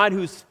a God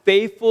who's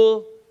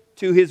faithful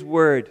to his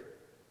word.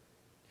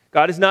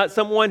 God is not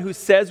someone who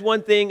says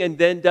one thing and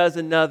then does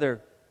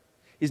another.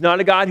 He's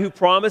not a God who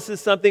promises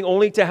something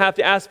only to have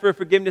to ask for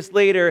forgiveness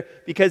later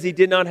because he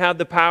did not have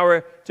the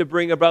power to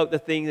bring about the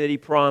thing that he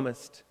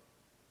promised.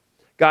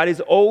 God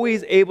is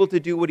always able to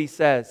do what he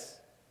says.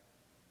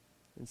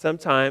 And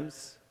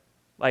sometimes,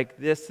 like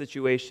this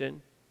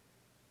situation,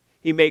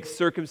 he makes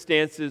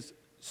circumstances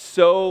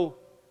so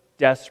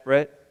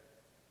desperate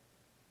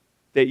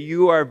that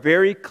you are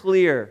very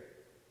clear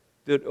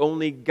that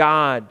only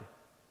God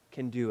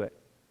can do it.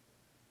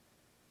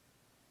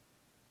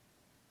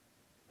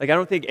 Like, I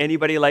don't think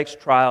anybody likes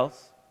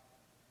trials.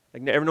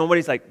 Like,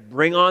 nobody's like,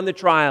 bring on the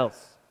trials.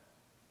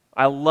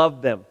 I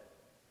love them.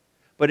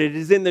 But it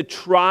is in the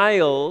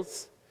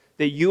trials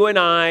that you and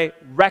I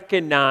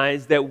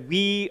recognize that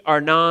we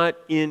are not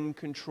in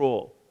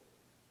control.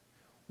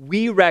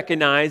 We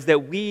recognize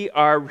that we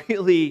are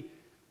really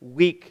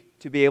weak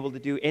to be able to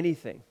do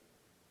anything.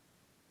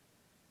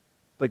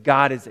 But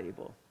God is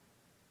able.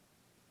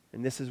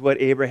 And this is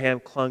what Abraham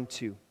clung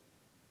to.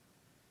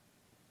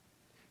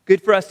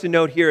 Good for us to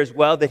note here as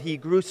well that he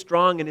grew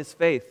strong in his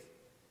faith.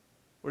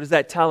 What does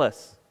that tell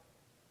us?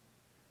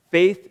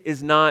 Faith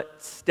is not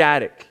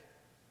static.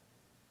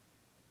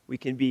 We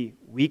can be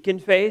weak in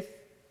faith,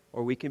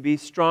 or we can be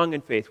strong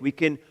in faith. We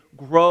can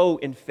grow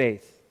in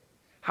faith.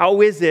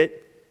 How is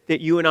it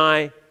that you and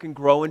I can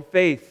grow in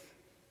faith?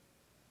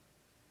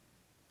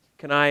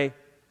 Can I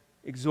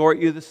exhort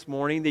you this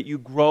morning that you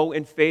grow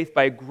in faith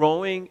by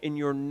growing in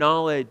your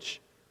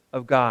knowledge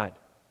of God?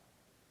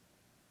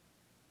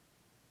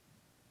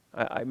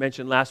 I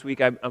mentioned last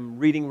week I'm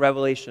reading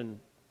Revelation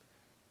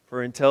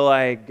for until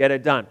I get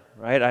it done,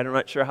 right? I'm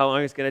not sure how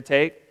long it's going to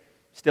take.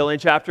 Still in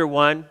chapter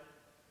 1,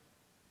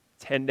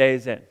 10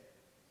 days in.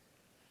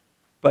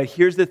 But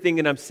here's the thing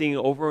that I'm seeing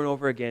over and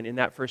over again in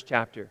that first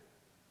chapter.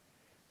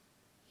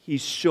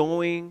 He's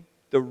showing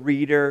the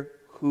reader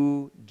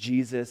who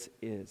Jesus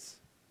is.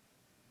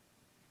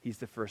 He's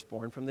the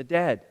firstborn from the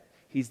dead.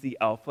 He's the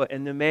Alpha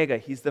and the Omega.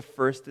 He's the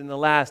first and the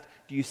last.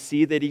 Do you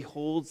see that he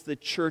holds the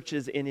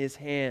churches in his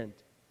hand?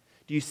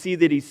 Do you see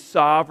that he's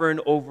sovereign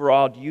over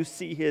all? Do you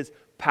see his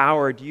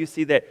power? Do you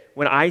see that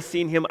when I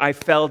seen him, I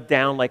fell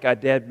down like a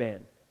dead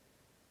man?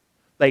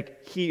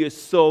 Like, he is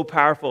so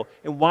powerful.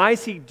 And why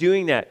is he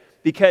doing that?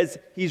 Because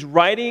he's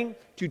writing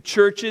to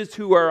churches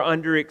who are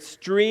under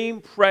extreme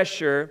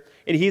pressure,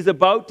 and he's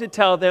about to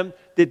tell them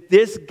that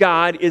this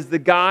God is the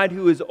God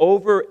who is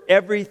over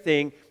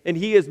everything, and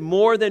he is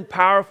more than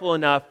powerful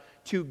enough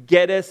to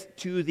get us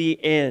to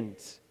the end.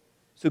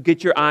 So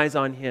get your eyes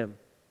on him.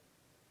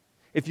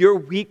 If you're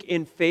weak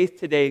in faith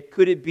today,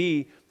 could it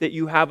be that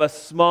you have a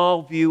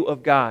small view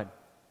of God?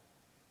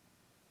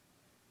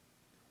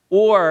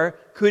 Or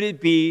could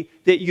it be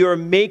that you're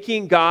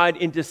making God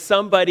into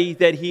somebody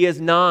that he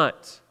is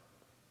not?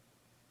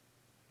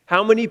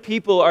 How many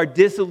people are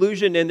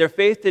disillusioned in their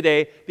faith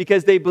today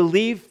because they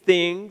believe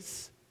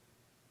things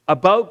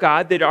about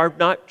God that are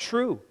not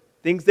true,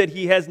 things that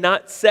he has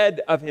not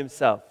said of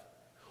himself?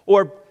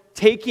 or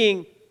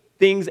taking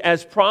things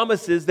as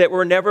promises that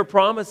were never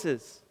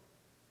promises.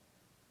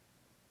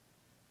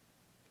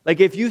 Like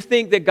if you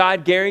think that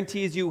God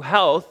guarantees you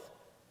health,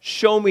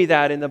 show me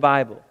that in the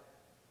Bible.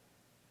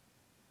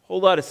 A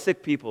whole lot of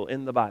sick people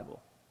in the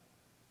Bible.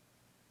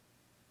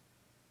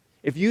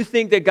 If you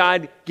think that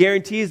God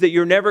guarantees that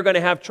you're never going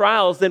to have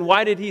trials, then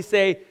why did he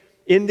say,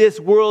 in this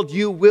world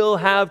you will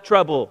have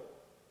trouble?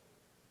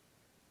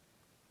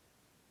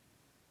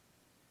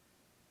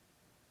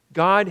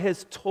 God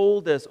has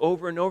told us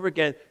over and over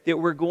again that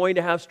we're going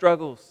to have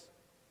struggles.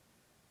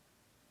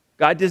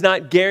 God does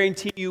not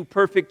guarantee you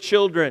perfect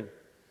children.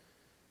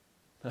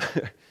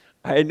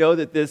 I know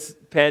that this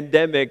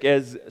pandemic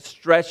has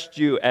stretched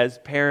you as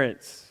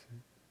parents.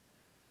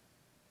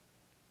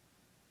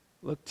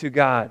 Look to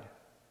God.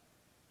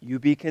 You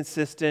be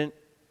consistent.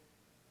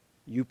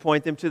 You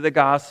point them to the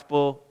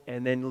gospel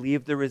and then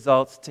leave the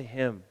results to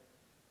Him.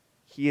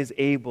 He is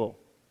able.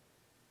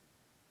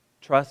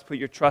 Put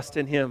your trust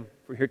in Him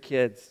for your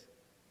kids.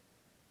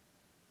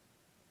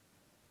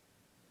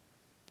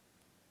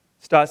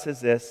 Stott says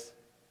this: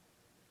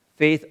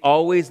 faith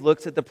always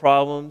looks at the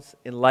problems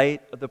in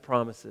light of the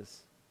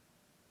promises.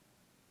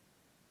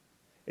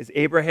 As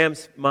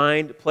Abraham's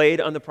mind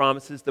played on the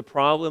promises, the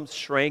problems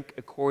shrank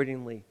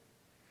accordingly,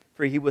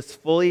 for he was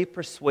fully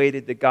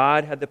persuaded that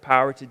God had the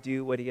power to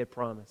do what He had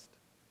promised.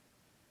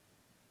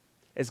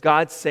 As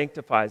God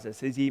sanctifies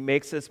us, as He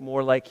makes us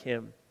more like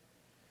Him,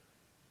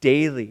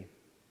 daily,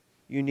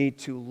 you need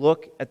to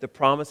look at the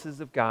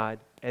promises of God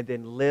and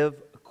then live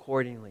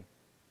accordingly.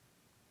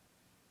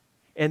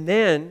 And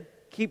then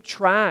keep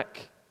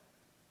track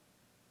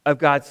of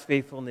God's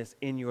faithfulness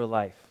in your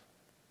life,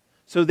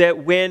 so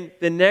that when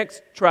the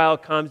next trial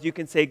comes, you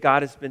can say,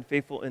 God has been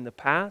faithful in the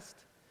past,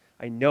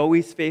 I know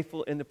He's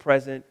faithful in the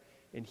present,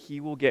 and He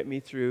will get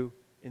me through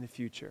in the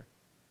future.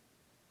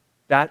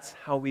 That's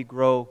how we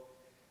grow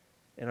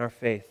in our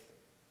faith.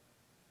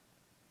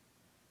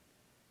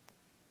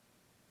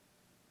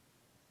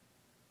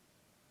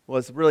 Well,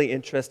 it's really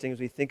interesting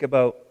as we think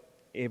about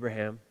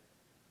Abraham,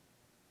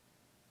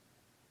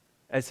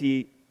 as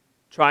he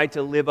tried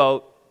to live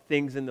out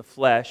things in the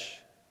flesh,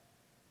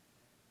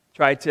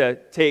 tried to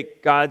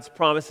take God's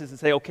promises and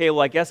say, okay,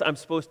 well, I guess I'm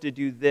supposed to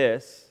do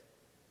this.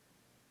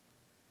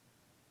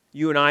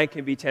 You and I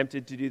can be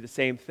tempted to do the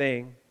same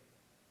thing,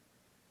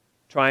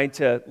 trying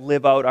to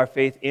live out our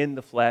faith in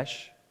the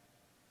flesh.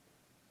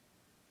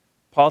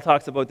 Paul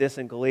talks about this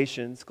in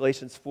Galatians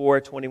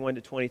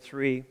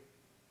 4:21-23.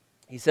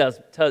 He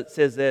says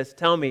this,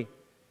 tell me,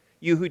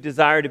 you who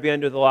desire to be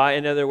under the law,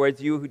 in other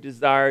words, you who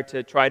desire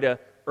to try to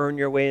earn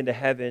your way into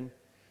heaven,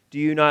 do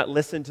you not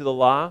listen to the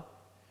law?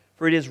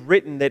 For it is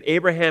written that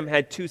Abraham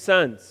had two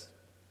sons,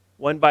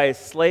 one by a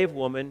slave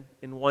woman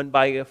and one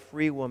by a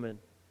free woman.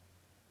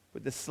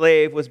 But the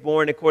slave was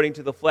born according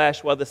to the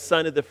flesh, while the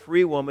son of the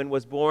free woman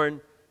was born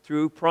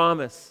through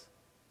promise.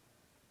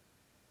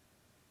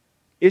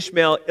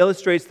 Ishmael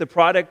illustrates the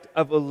product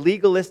of a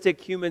legalistic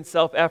human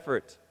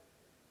self-effort,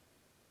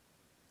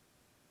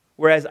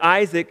 whereas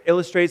Isaac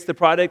illustrates the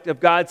product of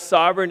God's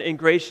sovereign and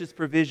gracious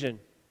provision.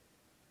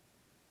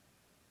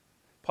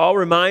 Paul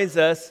reminds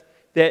us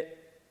that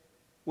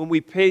when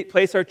we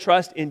place our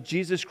trust in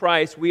Jesus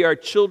Christ, we are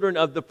children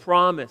of the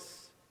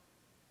promise.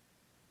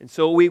 And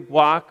so we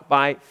walk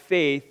by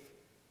faith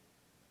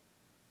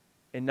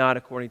and not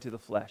according to the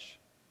flesh.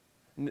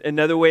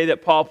 Another way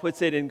that Paul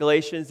puts it in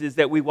Galatians is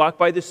that we walk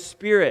by the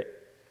Spirit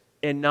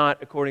and not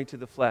according to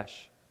the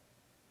flesh.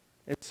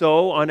 And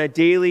so on a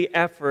daily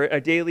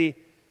effort, daily,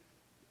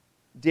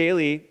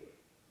 day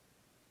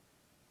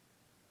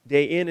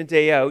in and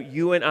day out,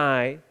 you and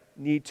I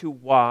need to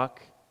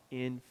walk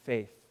in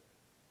faith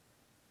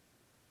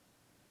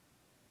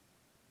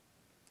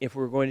if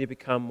we're going to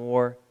become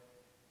more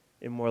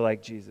and more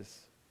like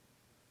Jesus.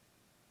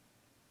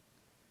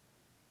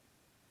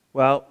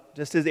 Well,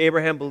 just as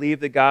Abraham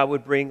believed that God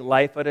would bring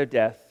life out of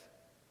death,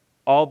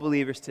 all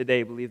believers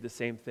today believe the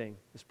same thing.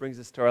 This brings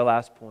us to our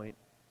last point: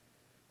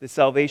 the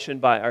salvation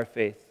by our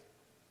faith.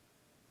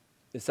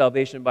 The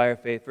salvation by our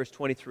faith. Verse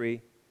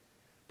 23,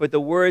 but the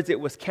words "it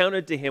was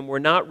counted to him" were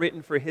not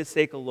written for his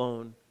sake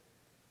alone,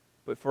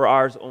 but for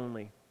ours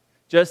only.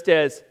 Just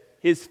as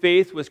his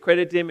faith was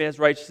credited to him as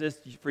righteousness,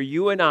 for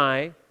you and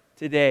I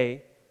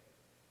today,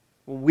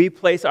 when we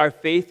place our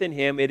faith in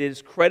him, it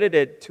is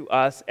credited to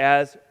us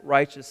as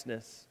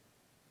righteousness.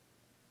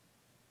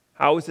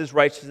 How is his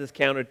righteousness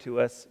counted to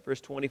us?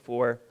 Verse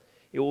 24,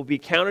 it will be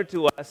counted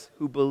to us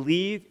who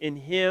believe in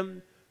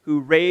him who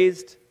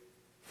raised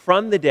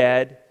from the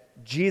dead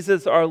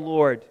Jesus our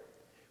Lord,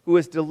 who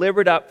was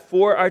delivered up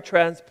for our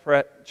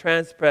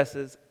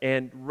transgressions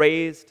and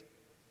raised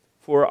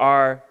for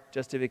our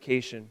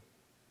justification.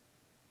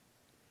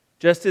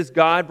 Just as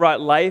God brought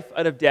life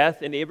out of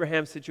death in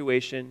Abraham's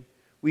situation,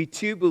 we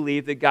too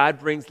believe that God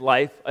brings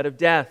life out of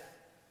death,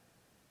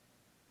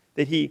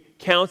 that he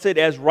counts it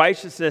as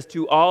righteousness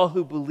to all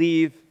who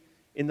believe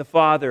in the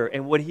Father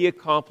and what he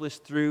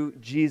accomplished through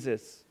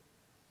Jesus.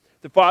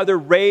 The Father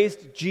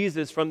raised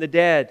Jesus from the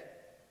dead.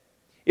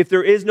 If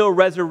there is no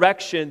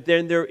resurrection,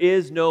 then there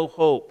is no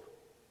hope.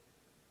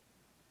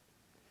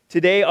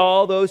 Today,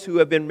 all those who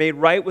have been made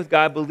right with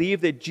God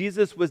believe that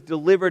Jesus was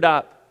delivered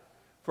up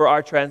for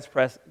our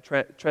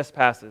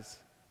trespasses.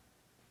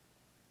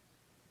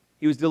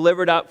 He was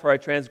delivered up for our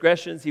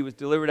transgressions. He was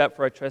delivered up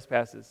for our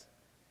trespasses.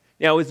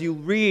 Now, as you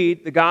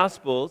read the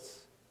Gospels,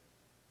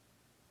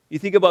 you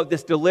think about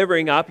this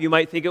delivering up, you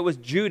might think it was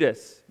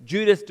Judas.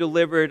 Judas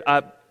delivered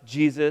up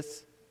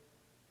Jesus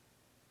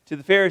to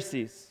the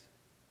Pharisees.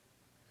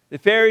 The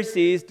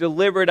Pharisees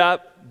delivered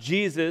up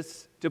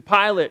Jesus to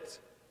Pilate.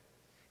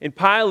 And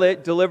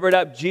Pilate delivered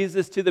up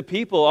Jesus to the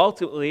people,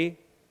 ultimately,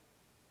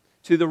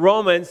 to the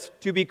Romans,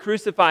 to be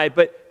crucified.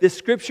 But the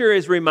Scripture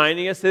is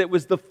reminding us that it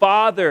was the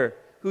Father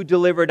who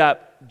delivered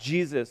up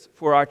Jesus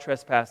for our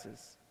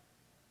trespasses.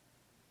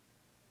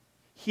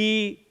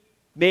 He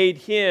made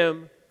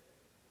him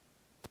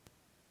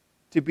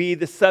to be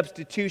the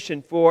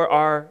substitution for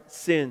our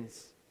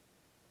sins.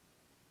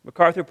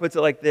 MacArthur puts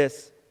it like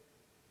this: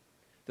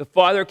 the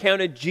Father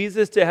counted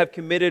Jesus to have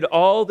committed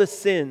all the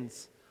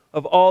sins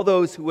of all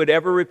those who would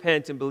ever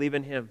repent and believe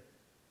in him.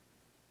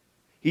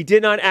 He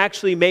did not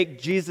actually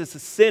make Jesus a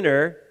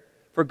sinner,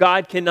 for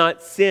God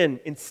cannot sin.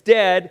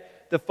 Instead,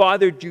 the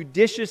Father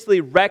judiciously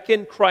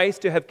reckoned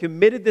Christ to have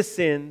committed the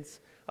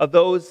sins of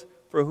those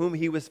for whom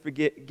he was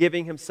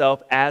giving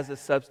himself as a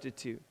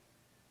substitute.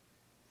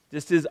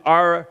 Just as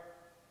our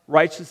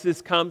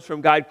righteousness comes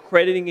from God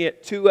crediting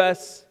it to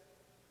us,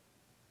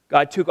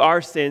 God took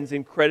our sins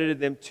and credited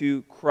them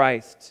to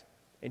Christ,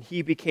 and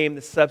he became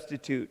the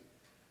substitute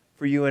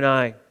for you and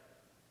I.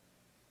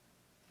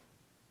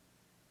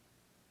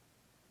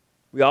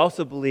 We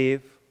also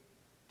believe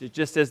that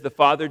just as the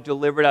Father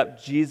delivered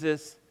up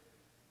Jesus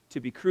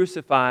to be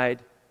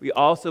crucified, we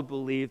also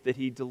believe that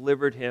he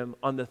delivered him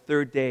on the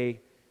third day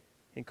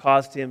and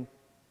caused him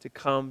to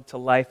come to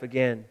life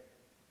again.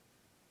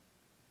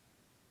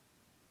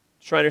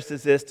 Schreiner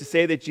says this: to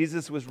say that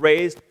Jesus was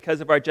raised because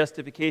of our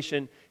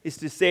justification is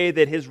to say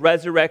that his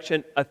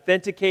resurrection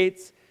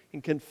authenticates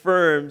and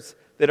confirms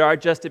that our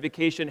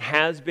justification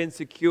has been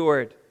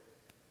secured.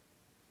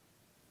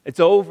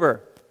 It's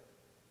over.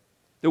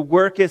 The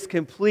work is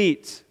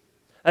complete.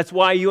 That's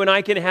why you and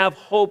I can have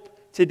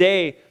hope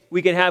today.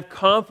 We can have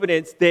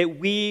confidence that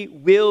we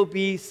will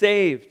be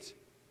saved.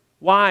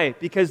 Why?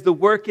 Because the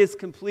work is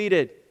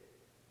completed.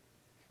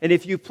 And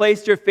if you've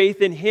placed your faith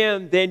in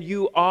him, then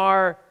you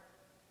are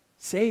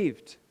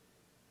saved.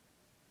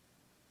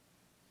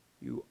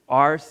 You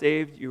are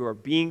saved, you are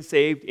being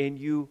saved, and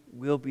you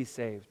will be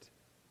saved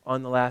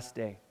on the last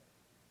day.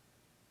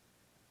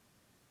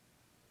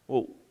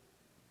 Well,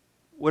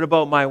 what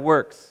about my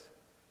works?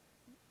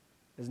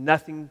 It has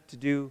nothing to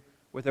do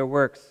with our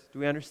works. Do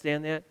we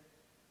understand that?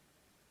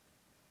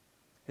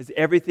 It has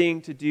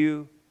everything to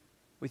do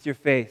with your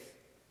faith.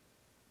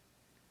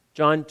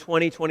 John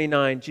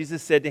 20:29,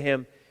 Jesus said to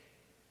him,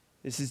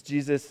 this is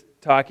Jesus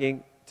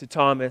talking to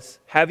Thomas,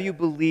 "Have you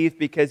believed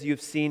because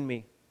you've seen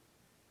me?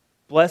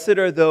 Blessed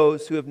are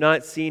those who have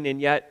not seen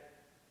and yet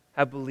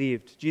have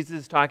believed."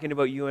 Jesus is talking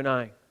about you and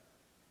I.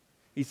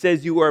 He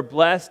says you are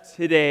blessed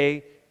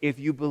today if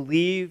you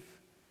believe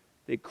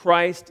that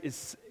Christ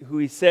is who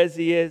he says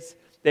he is,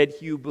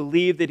 that you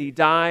believe that he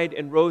died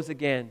and rose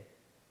again.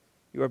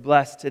 You are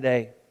blessed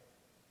today.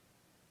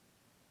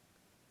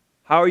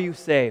 How are you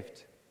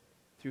saved?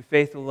 Through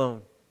faith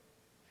alone.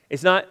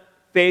 It's not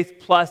faith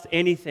plus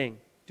anything.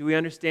 Do we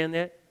understand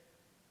that?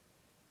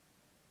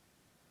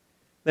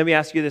 Let me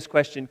ask you this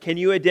question. Can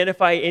you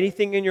identify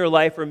anything in your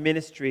life or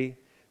ministry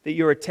that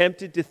you're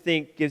tempted to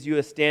think gives you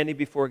a standing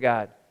before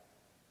God?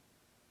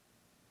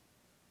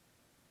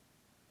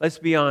 Let's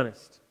be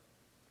honest.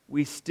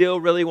 We still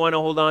really want to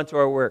hold on to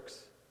our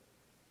works.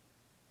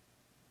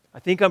 I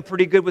think I'm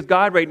pretty good with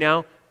God right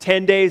now.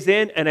 10 days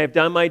in, and I've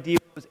done my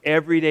devos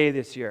every day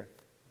this year.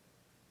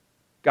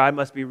 God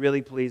must be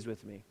really pleased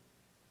with me.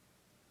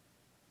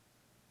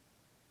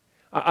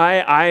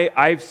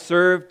 I've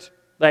served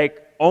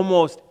like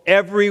almost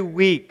every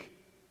week.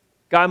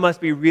 God must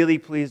be really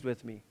pleased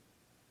with me.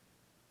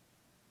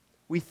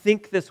 We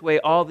think this way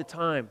all the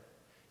time.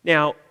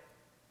 Now,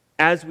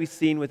 as we've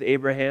seen with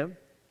Abraham,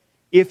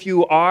 if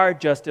you are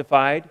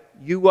justified,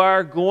 you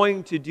are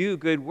going to do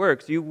good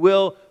works. You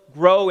will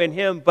grow in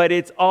him, but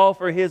it's all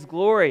for his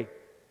glory.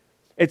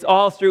 It's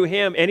all through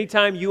him.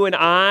 Anytime you and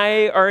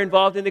I are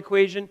involved in the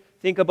equation,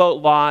 think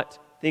about Lot,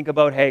 think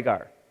about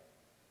Hagar.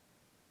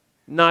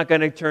 Not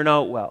going to turn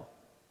out well.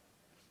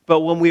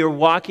 But when we are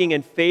walking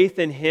in faith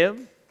in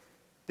him,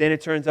 then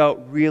it turns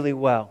out really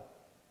well.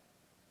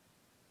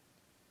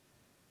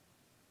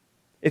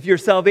 If your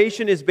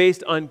salvation is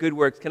based on good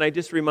works, can I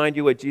just remind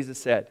you what Jesus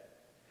said?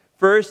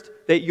 First,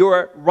 that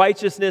your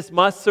righteousness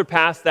must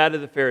surpass that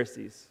of the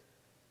Pharisees.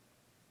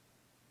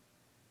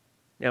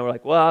 Now we're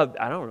like, well,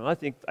 I don't know. I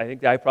think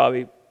I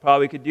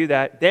probably could do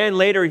that. Then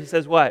later he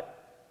says what?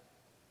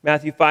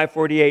 Matthew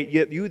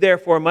 5:48. You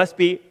therefore must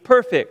be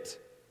perfect,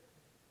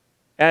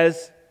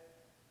 as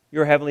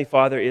your heavenly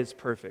Father is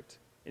perfect.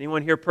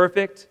 Anyone here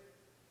perfect?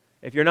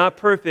 If you're not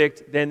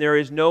perfect, then there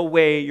is no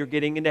way you're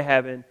getting into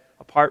heaven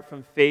apart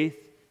from faith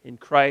in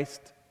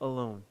Christ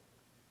alone.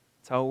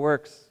 That's how it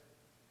works.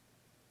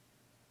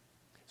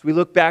 As we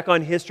look back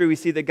on history, we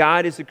see that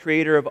God is the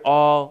creator of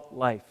all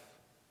life.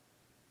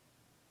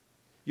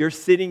 You're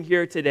sitting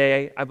here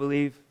today, I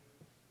believe,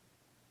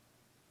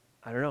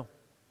 I don't know,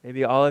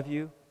 maybe all of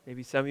you,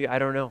 maybe some of you, I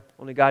don't know.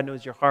 Only God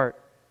knows your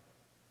heart.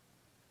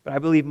 But I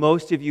believe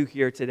most of you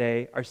here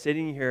today are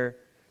sitting here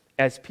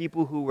as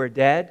people who were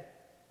dead,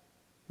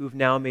 who've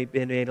now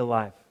been made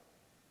alive.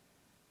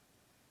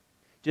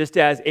 Just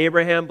as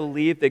Abraham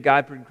believed that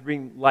God would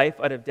bring life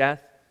out of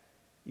death,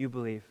 you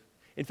believe.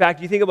 In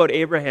fact, you think about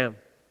Abraham,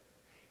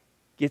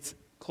 gets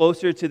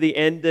closer to the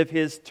end of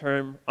his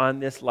term on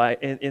this life,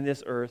 in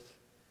this earth.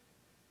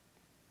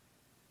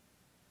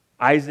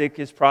 Isaac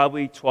is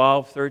probably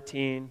 12,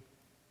 13.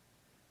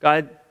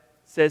 God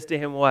says to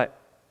him what?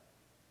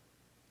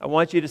 I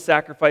want you to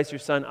sacrifice your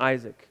son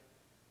Isaac.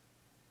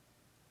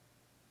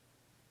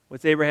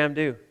 What's Abraham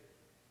do?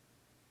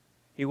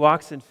 He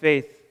walks in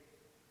faith,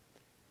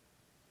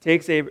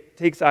 takes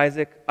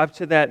Isaac up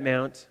to that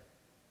mount,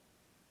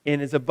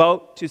 and is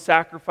about to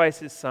sacrifice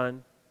his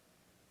son.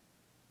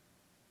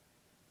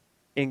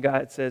 And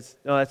God says,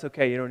 no, that's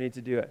okay, you don't need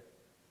to do it.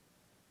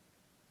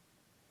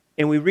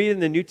 And we read in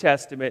the New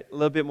Testament a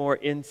little bit more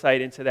insight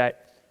into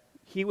that.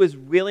 He was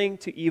willing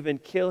to even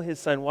kill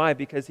his son. Why?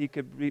 Because he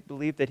could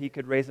believe that he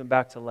could raise him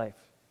back to life.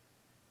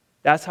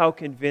 That's how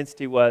convinced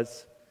he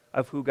was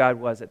of who God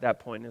was at that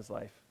point in his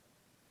life.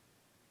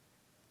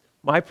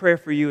 My prayer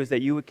for you is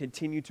that you would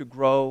continue to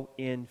grow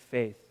in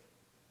faith.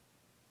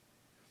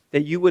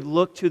 That you would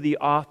look to the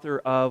author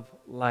of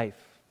life.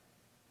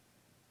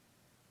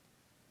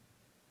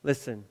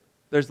 Listen,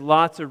 there's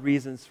lots of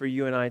reasons for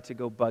you and I to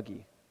go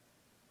buggy,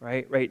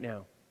 right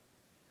now.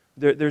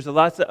 There's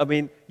lots of,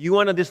 you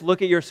want to just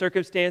look at your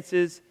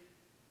circumstances?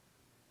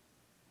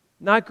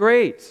 Not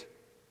great.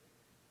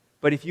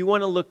 But if you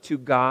want to look to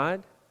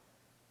God,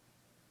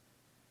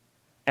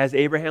 as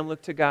Abraham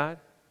looked to God,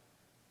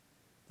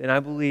 then I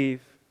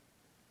believe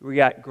we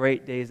got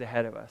great days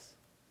ahead of us.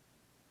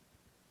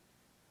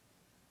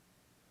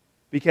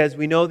 Because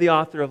we know the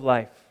author of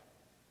life.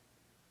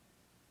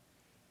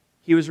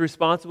 He was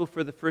responsible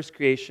for the first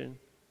creation,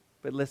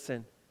 but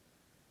listen,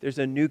 there's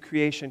a new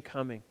creation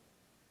coming.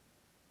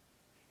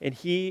 And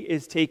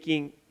he's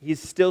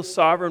still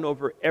sovereign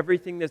over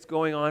everything that's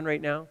going on right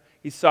now.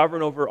 He's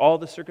sovereign over all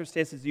the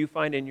circumstances you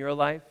find in your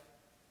life.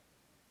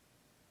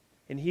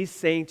 And he's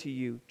saying to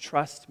you,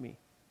 trust me.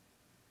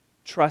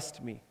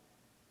 Trust me.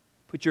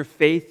 Put your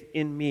faith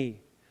in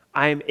me.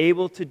 I am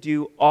able to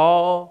do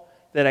all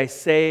that I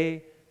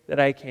say that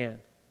I can.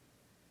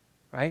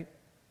 Right?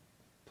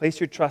 Place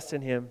your trust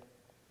in him.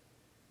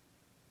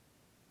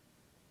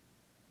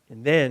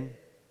 And then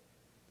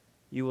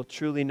you will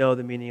truly know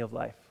the meaning of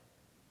life.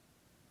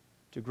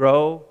 To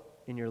grow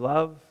in your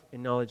love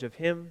and knowledge of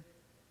him,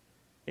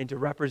 and to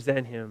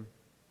represent him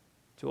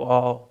to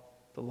all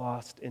the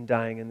lost and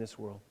dying in this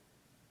world.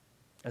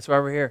 That's why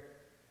we're here.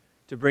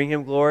 To bring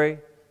him glory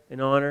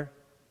and honor,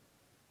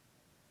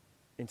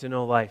 and to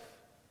know life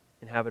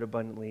and have it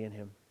abundantly in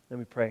him. Let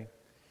me pray.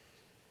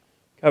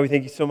 God, we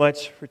thank you so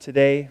much for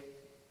today.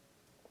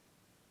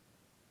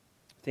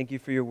 Thank you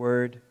for your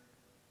word.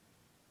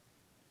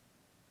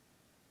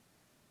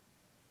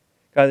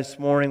 God, this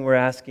morning we're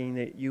asking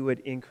that you would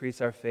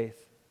increase our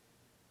faith.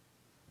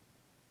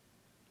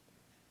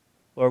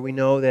 Lord, we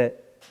know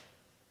that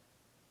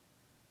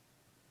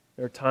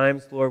there are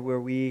times, Lord, where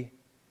we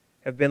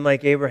have been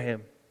like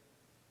Abraham.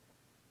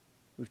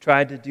 We've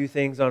tried to do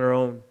things on our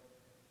own.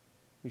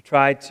 We've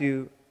tried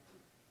to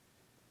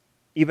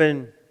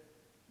even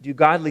do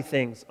godly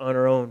things on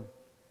our own,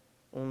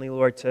 only,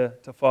 Lord, to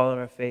fall on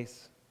our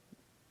face.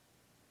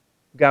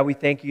 God, we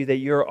thank you that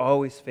you're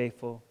always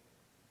faithful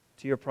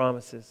to your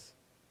promises.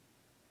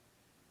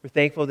 We're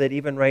thankful that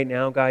even right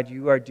now, God,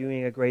 you are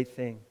doing a great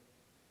thing.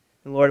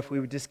 And Lord, if we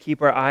would just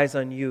keep our eyes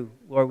on you,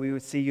 Lord, we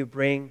would see you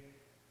bring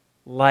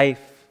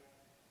life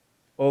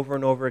over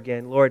and over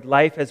again. Lord,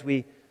 life as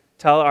we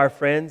tell our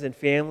friends and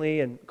family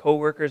and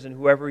co-workers and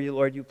whoever you,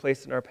 Lord, you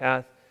placed in our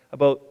path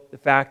about the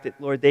fact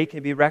that, Lord, they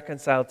can be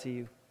reconciled to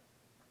you.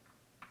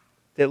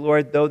 That,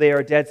 Lord, though they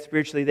are dead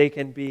spiritually, they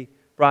can be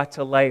brought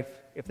to life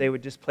if they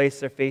would just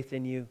place their faith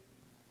in you.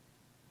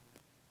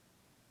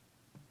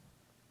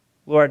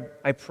 Lord,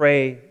 I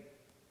pray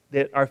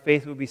that our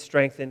faith will be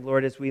strengthened,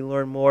 Lord, as we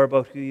learn more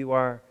about who you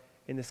are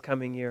in this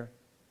coming year.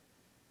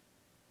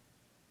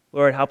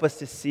 Lord, help us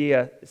to see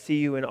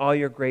you in all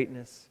your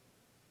greatness.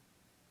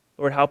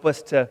 Lord, help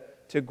us to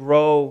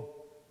grow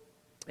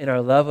in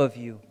our love of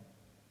you.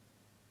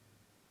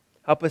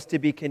 Help us to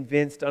be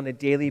convinced on a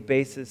daily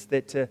basis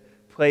that to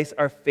place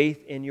our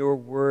faith in your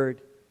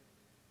word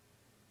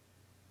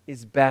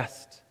is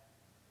best,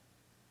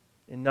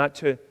 and not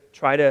to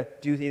try to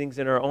do things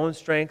in our own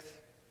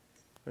strength,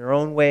 in our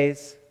own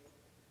ways,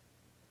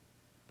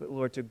 but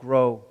Lord, to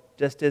grow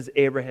just as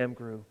Abraham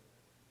grew.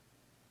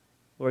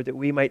 Lord, that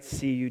we might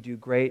see you do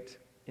great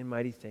and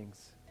mighty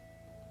things.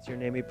 It's your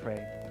name we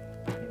pray.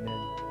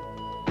 Amen.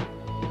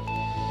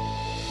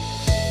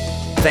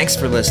 Thanks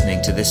for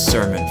listening to this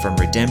sermon from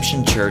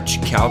Redemption Church,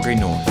 Calgary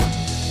North.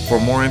 For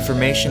more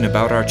information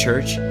about our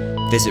church,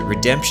 visit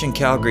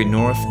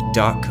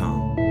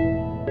redemptioncalgarynorth.com.